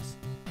boss.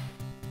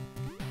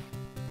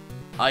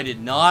 I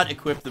did not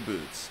equip the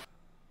boots.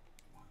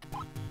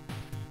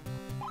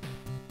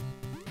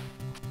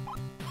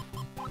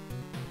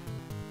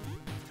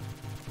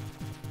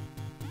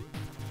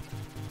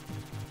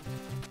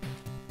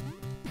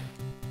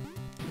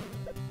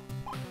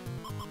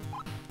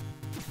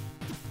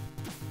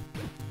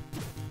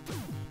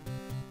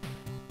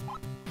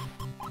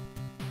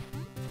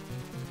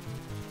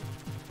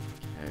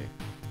 Okay.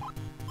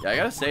 Yeah, I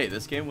gotta say,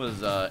 this game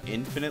was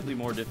infinitely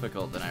more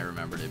difficult than I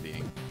remembered it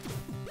being.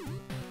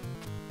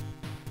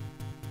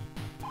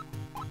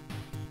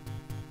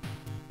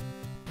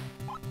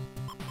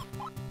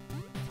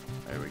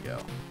 There we go.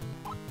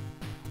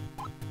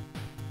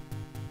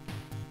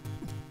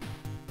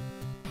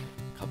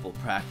 Couple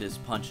practice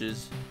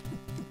punches.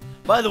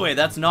 By the way,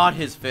 that's not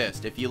his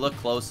fist. If you look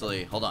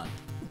closely, hold on.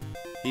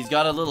 He's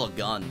got a little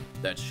gun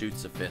that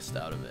shoots a fist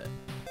out of it.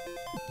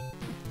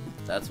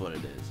 That's what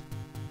it is.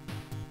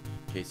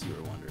 In case you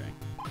were wondering.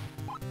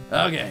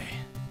 Okay.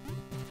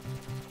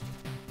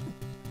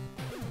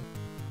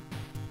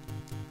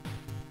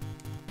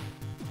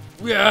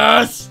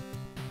 Yes!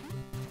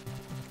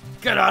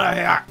 Get out of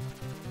here!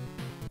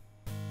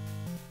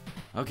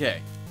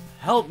 Okay.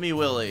 Help me,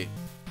 Willie.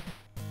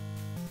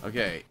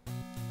 Okay.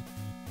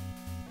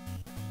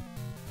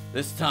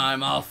 This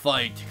time I'll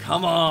fight.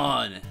 Come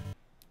on.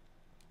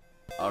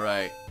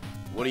 Alright.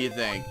 What do you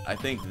think? I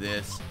think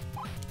this.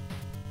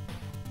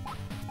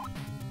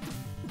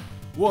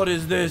 What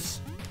is this?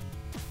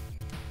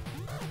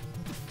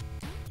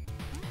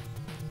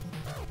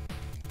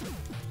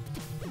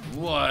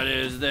 What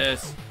is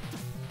this?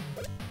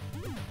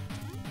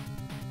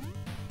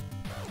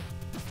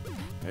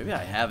 Maybe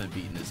I haven't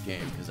beaten this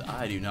game because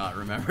I do not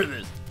remember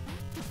this.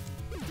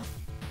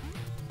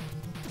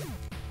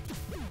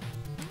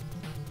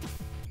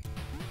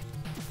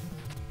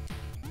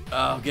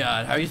 Oh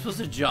god, how are you supposed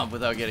to jump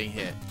without getting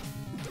hit?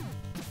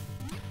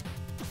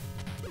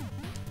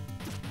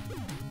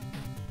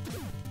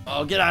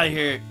 Oh, get out of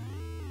here.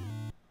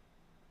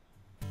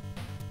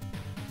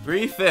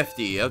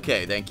 350.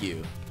 Okay, thank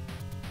you.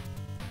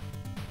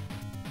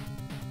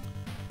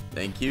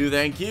 Thank you,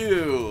 thank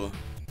you.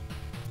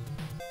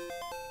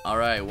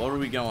 Alright, what are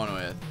we going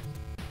with?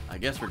 I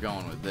guess we're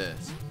going with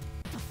this.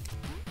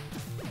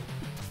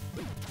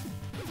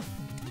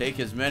 Take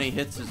as many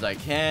hits as I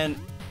can.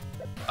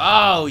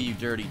 Oh, you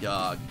dirty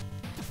dog.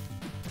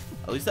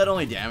 At least that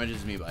only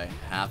damages me by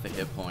half a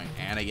hit point,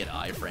 and I get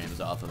iframes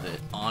off of it.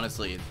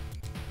 Honestly,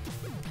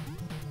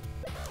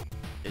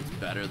 it's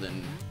better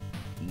than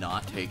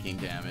not taking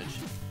damage.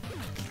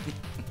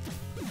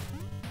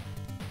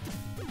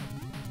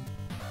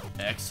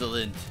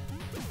 Excellent.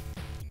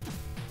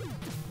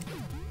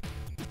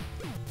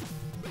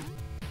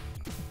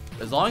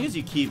 As long as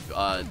you keep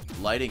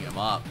lighting him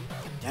up.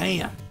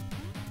 Damn.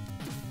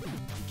 You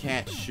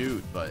can't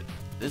shoot, but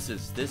this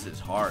is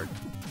hard.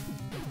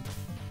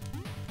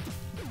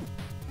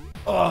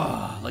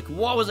 Oh, like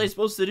what was I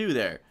supposed to do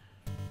there?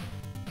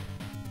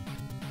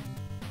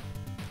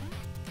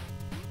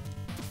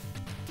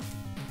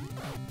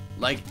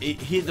 Like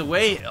the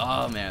way,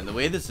 oh man, the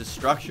way this is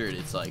structured,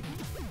 it's like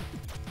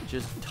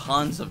just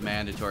tons of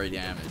mandatory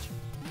damage.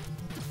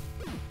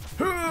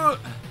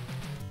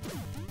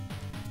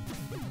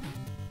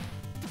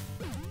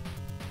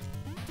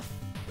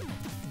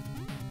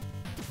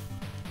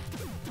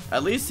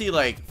 At least he,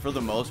 like, for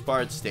the most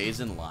part, stays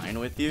in line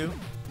with you.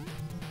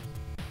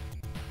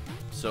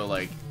 So,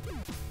 like,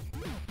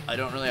 I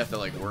don't really have to,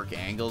 like, work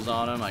angles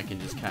on him. I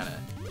can just kind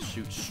of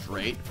shoot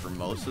straight for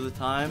most of the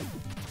time.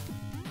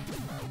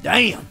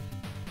 Damn!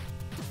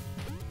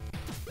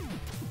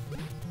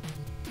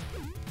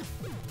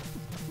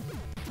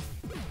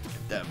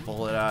 Get that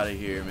bullet out of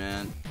here,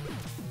 man.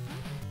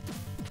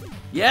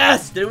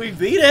 Yes! Did we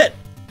beat it?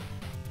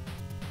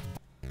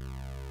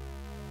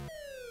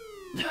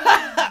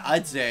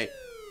 I'd say.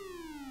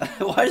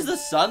 Why does the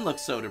sun look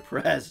so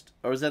depressed?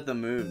 Or is that the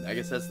moon? I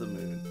guess that's the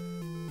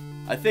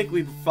moon. I think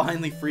we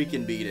finally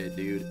freaking beat it,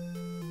 dude.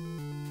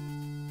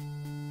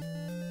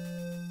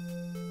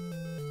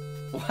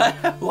 What?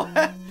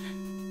 What?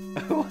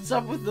 What's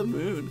up with the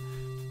moon?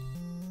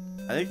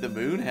 I think the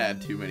moon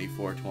had too many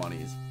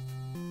 420s.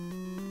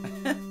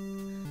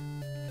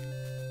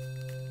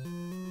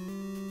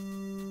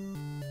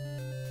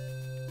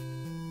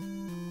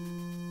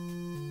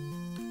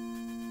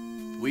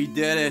 We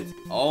did it!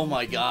 Oh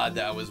my god,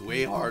 that was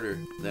way harder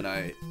than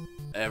I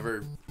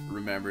ever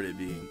remembered it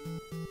being.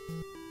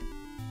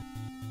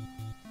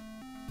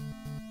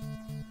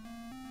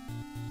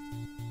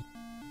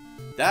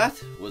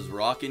 That was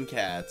Rockin'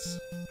 Cats.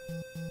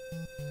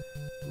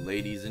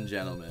 Ladies and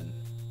gentlemen.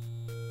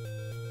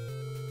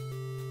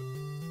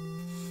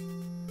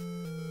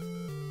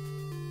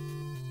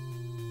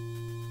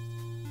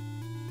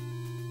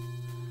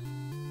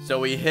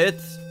 So we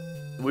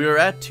were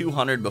at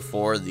 200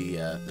 before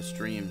the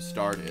stream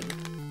started,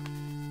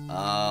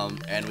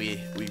 and we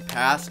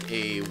passed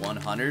a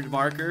 100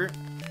 marker,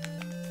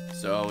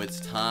 so it's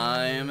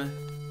time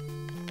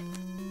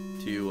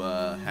to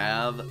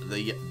have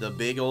the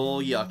big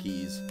ol'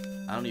 yuckies.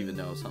 I don't even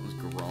know if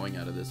something's growing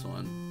out of this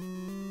one.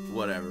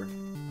 Whatever.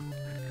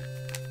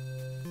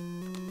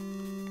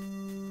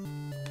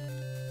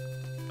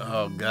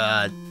 Oh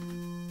god.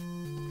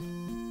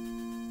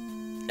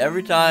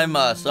 Every time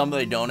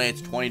somebody donates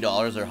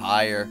 $20 or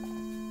higher,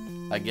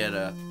 I get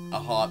a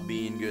hot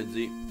bean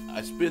goodsy.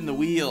 I spin the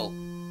wheel.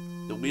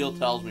 The wheel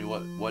tells me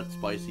what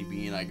spicy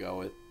bean I go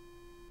with.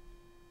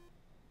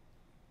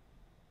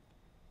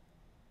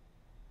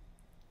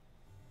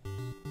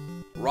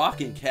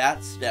 Rockin'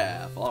 Cat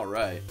staff.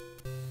 Alright.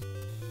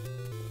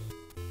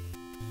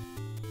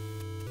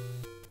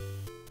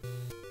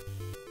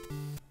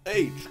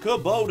 H.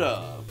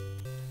 Kubota.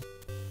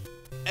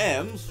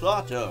 M.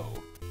 Sato.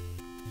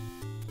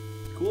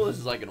 Cool, this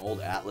is like an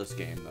old Atlas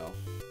game, though.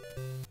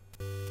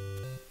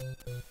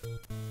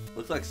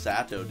 Looks like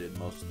Sato did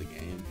most of the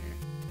game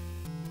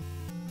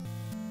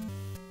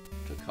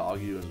here.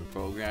 Takagi was a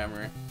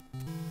programmer.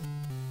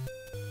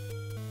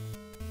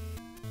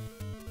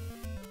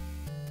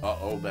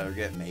 Uh-oh, better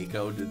get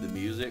Mako did the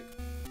music.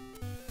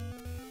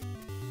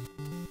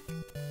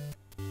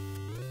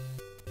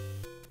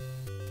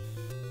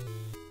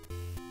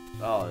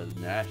 Oh, it's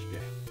nasty.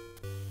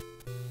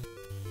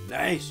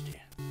 Nasty.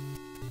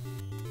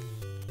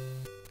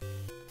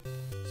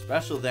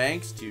 Special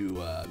thanks to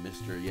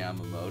Mr.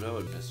 Yamamoto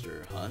and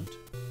Mr. Hunt.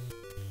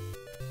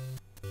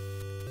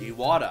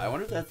 Iwata. I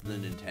wonder if that's the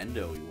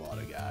Nintendo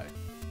Iwata guy.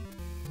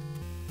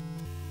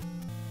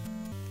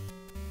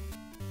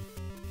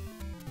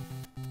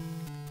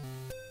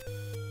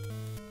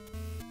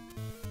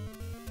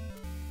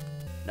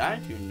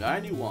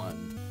 $1991.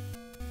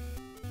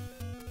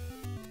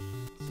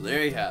 So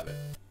there you have it.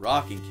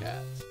 Rockin'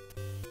 Cats.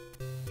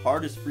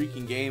 Hardest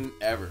freaking game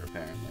ever,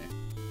 apparently.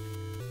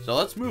 So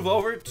let's move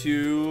over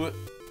to,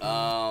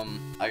 I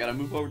gotta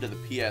move over to the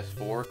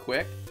PS4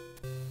 quick.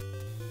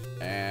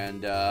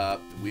 And,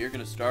 we are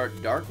gonna start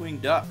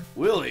Darkwing Duck.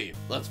 Willie,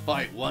 let's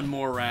fight one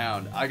more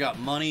round. I got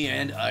money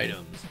and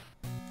items.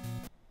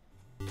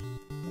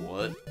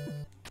 What?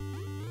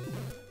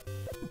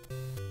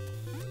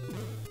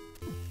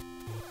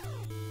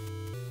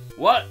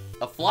 What?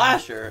 A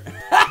flasher?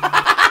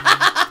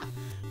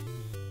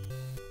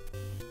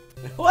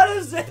 What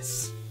is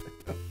this?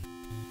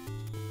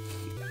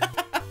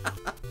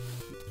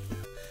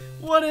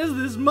 What is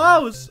this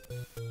mouse?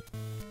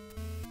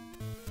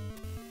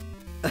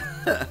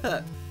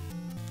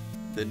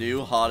 The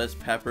new hottest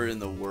pepper in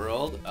the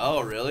world?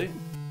 Oh, really?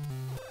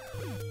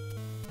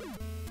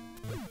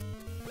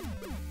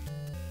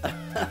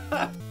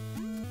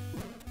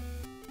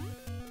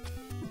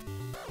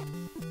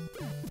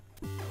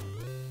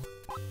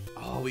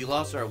 Oh, we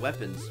lost our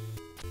weapons.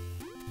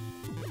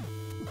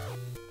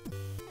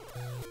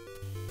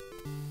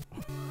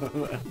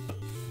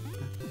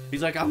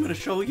 He's like, I'm gonna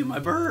show you my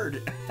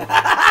bird.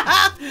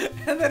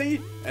 and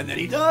then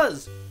he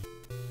does.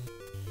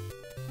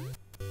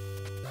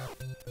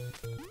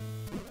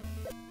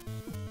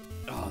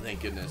 Oh, thank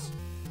goodness.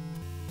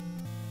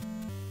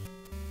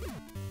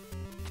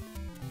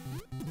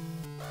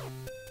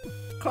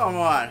 Come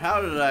on,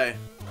 how did I?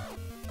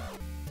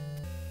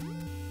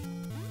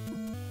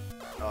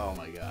 Oh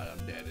my god,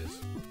 I'm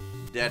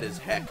dead as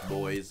heck,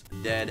 boys.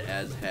 Dead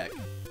as heck.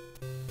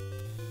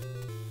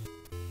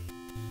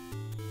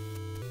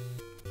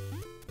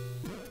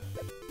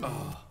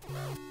 Oh.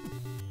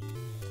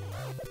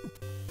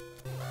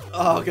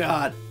 Oh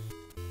god.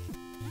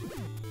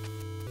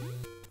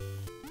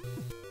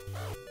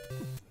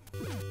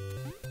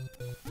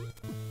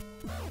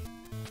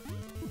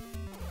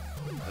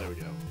 There we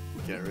go.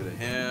 Get rid of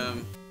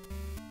him.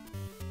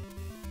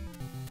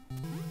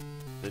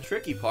 The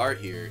tricky part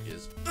here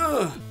is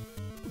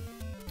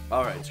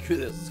alright, screw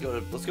this.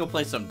 Let's go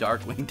play some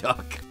Darkwing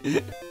Duck.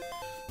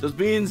 Those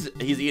beans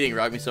he's eating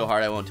rock me so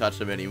hard I won't touch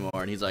them anymore.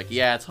 And he's like,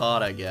 yeah, it's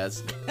hot, I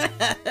guess.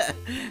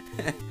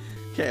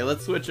 Okay,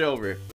 let's switch over.